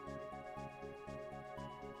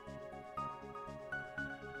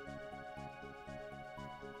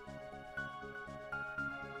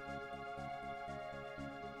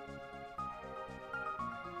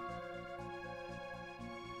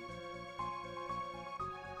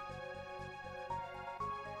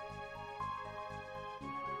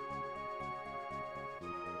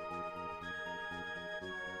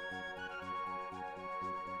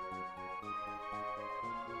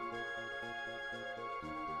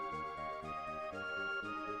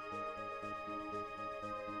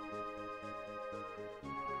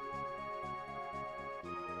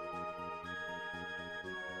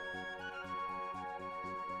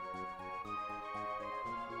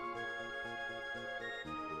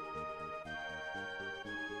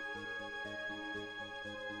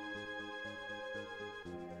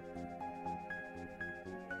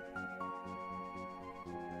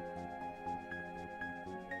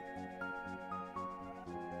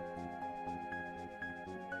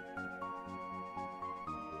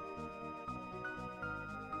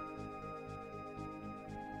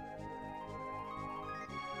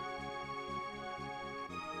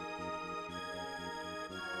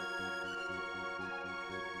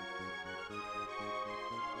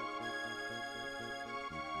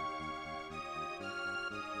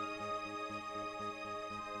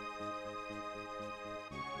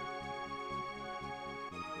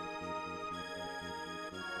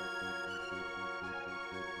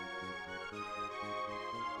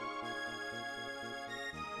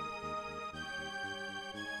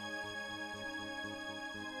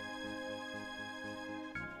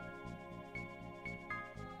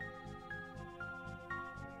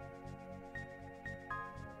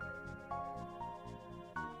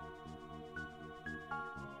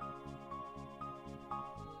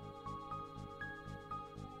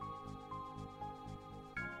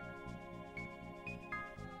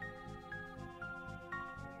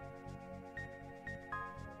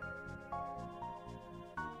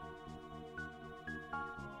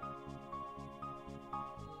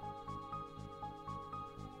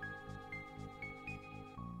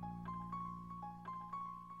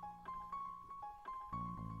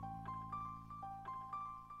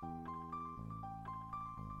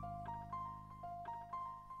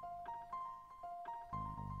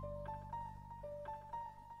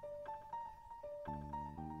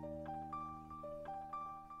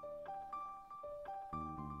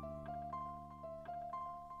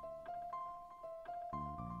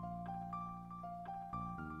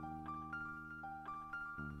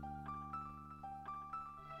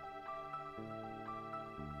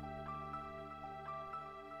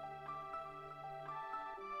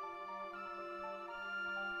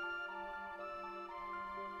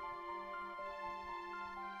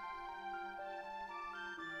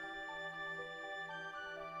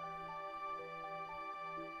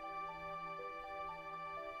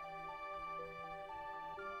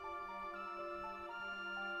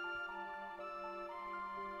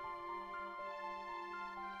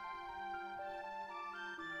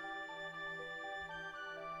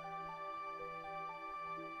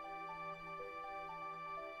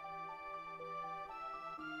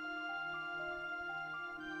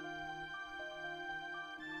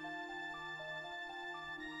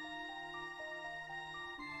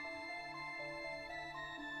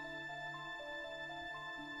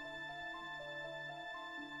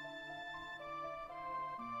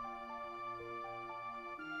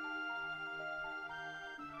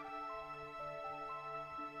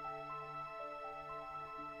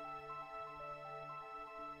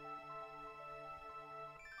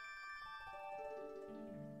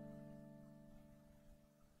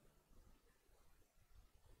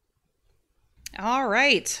 All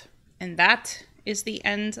right. And that is the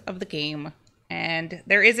end of the game. And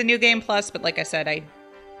there is a new game plus, but like I said, I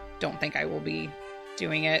don't think I will be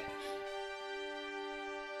doing it.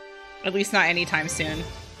 At least not anytime soon.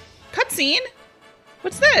 Cutscene?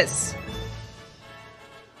 What's this?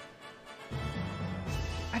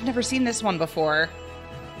 I've never seen this one before.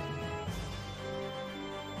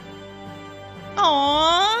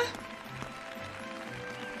 Aww.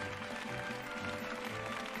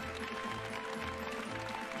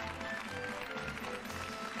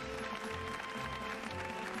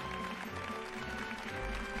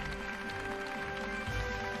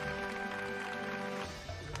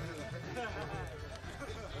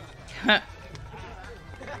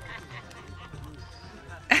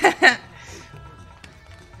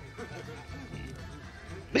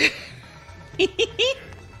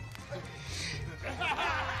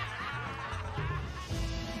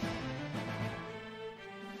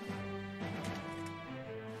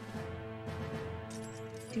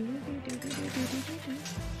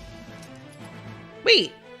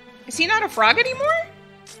 Wait, is he not a frog anymore?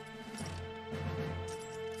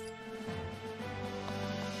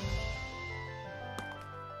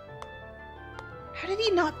 How did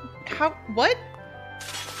he not... How... What?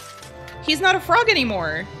 He's not a frog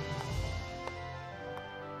anymore.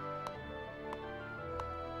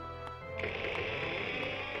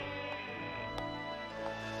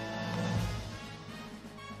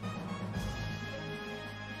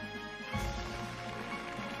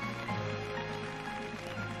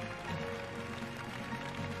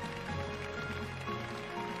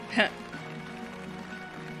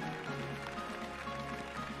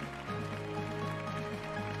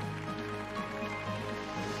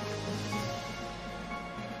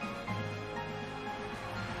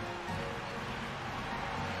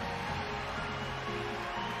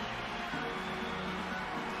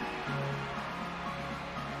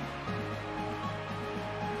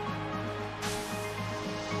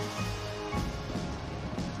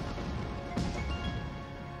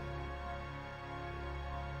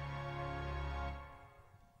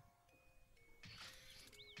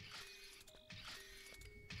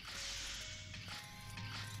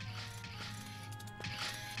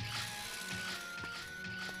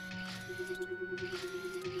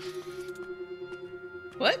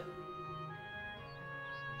 What?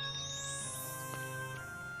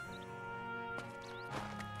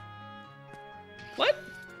 What?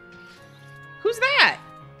 Who's that?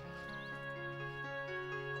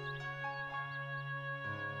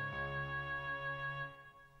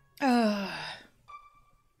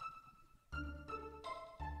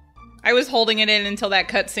 I was holding it in until that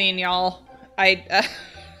cutscene, y'all.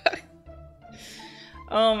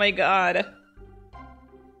 Oh my god.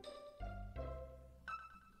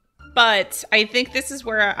 But I think this is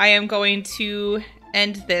where I am going to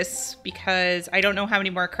end this because I don't know how many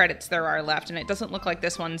more credits there are left, and it doesn't look like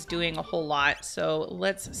this one's doing a whole lot. So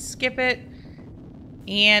let's skip it.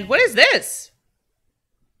 And what is this?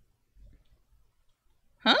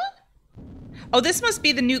 Huh? Oh, this must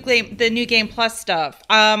be the new game plus stuff.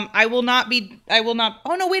 I will not.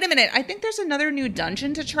 Oh no, wait a minute. I think there's another new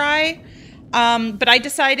dungeon to try. But I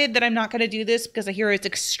decided that I'm not going to do this because I hear it's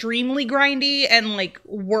extremely grindy and like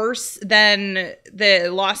worse than the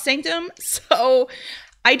Lost Sanctum. So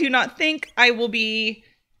I do not think I will be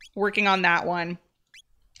working on that one.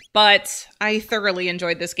 But I thoroughly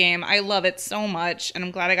enjoyed this game. I love it so much, and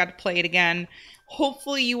I'm glad I got to play it again.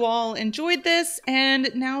 Hopefully you all enjoyed this,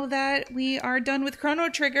 and now that we are done with Chrono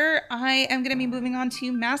Trigger, I am going to be moving on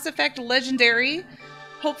to Mass Effect Legendary.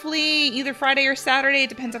 Hopefully either Friday or Saturday. It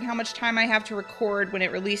depends on how much time I have to record when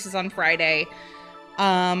it releases on Friday.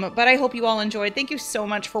 But I hope you all enjoyed. Thank you so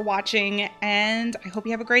much for watching, and I hope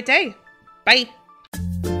you have a great day. Bye!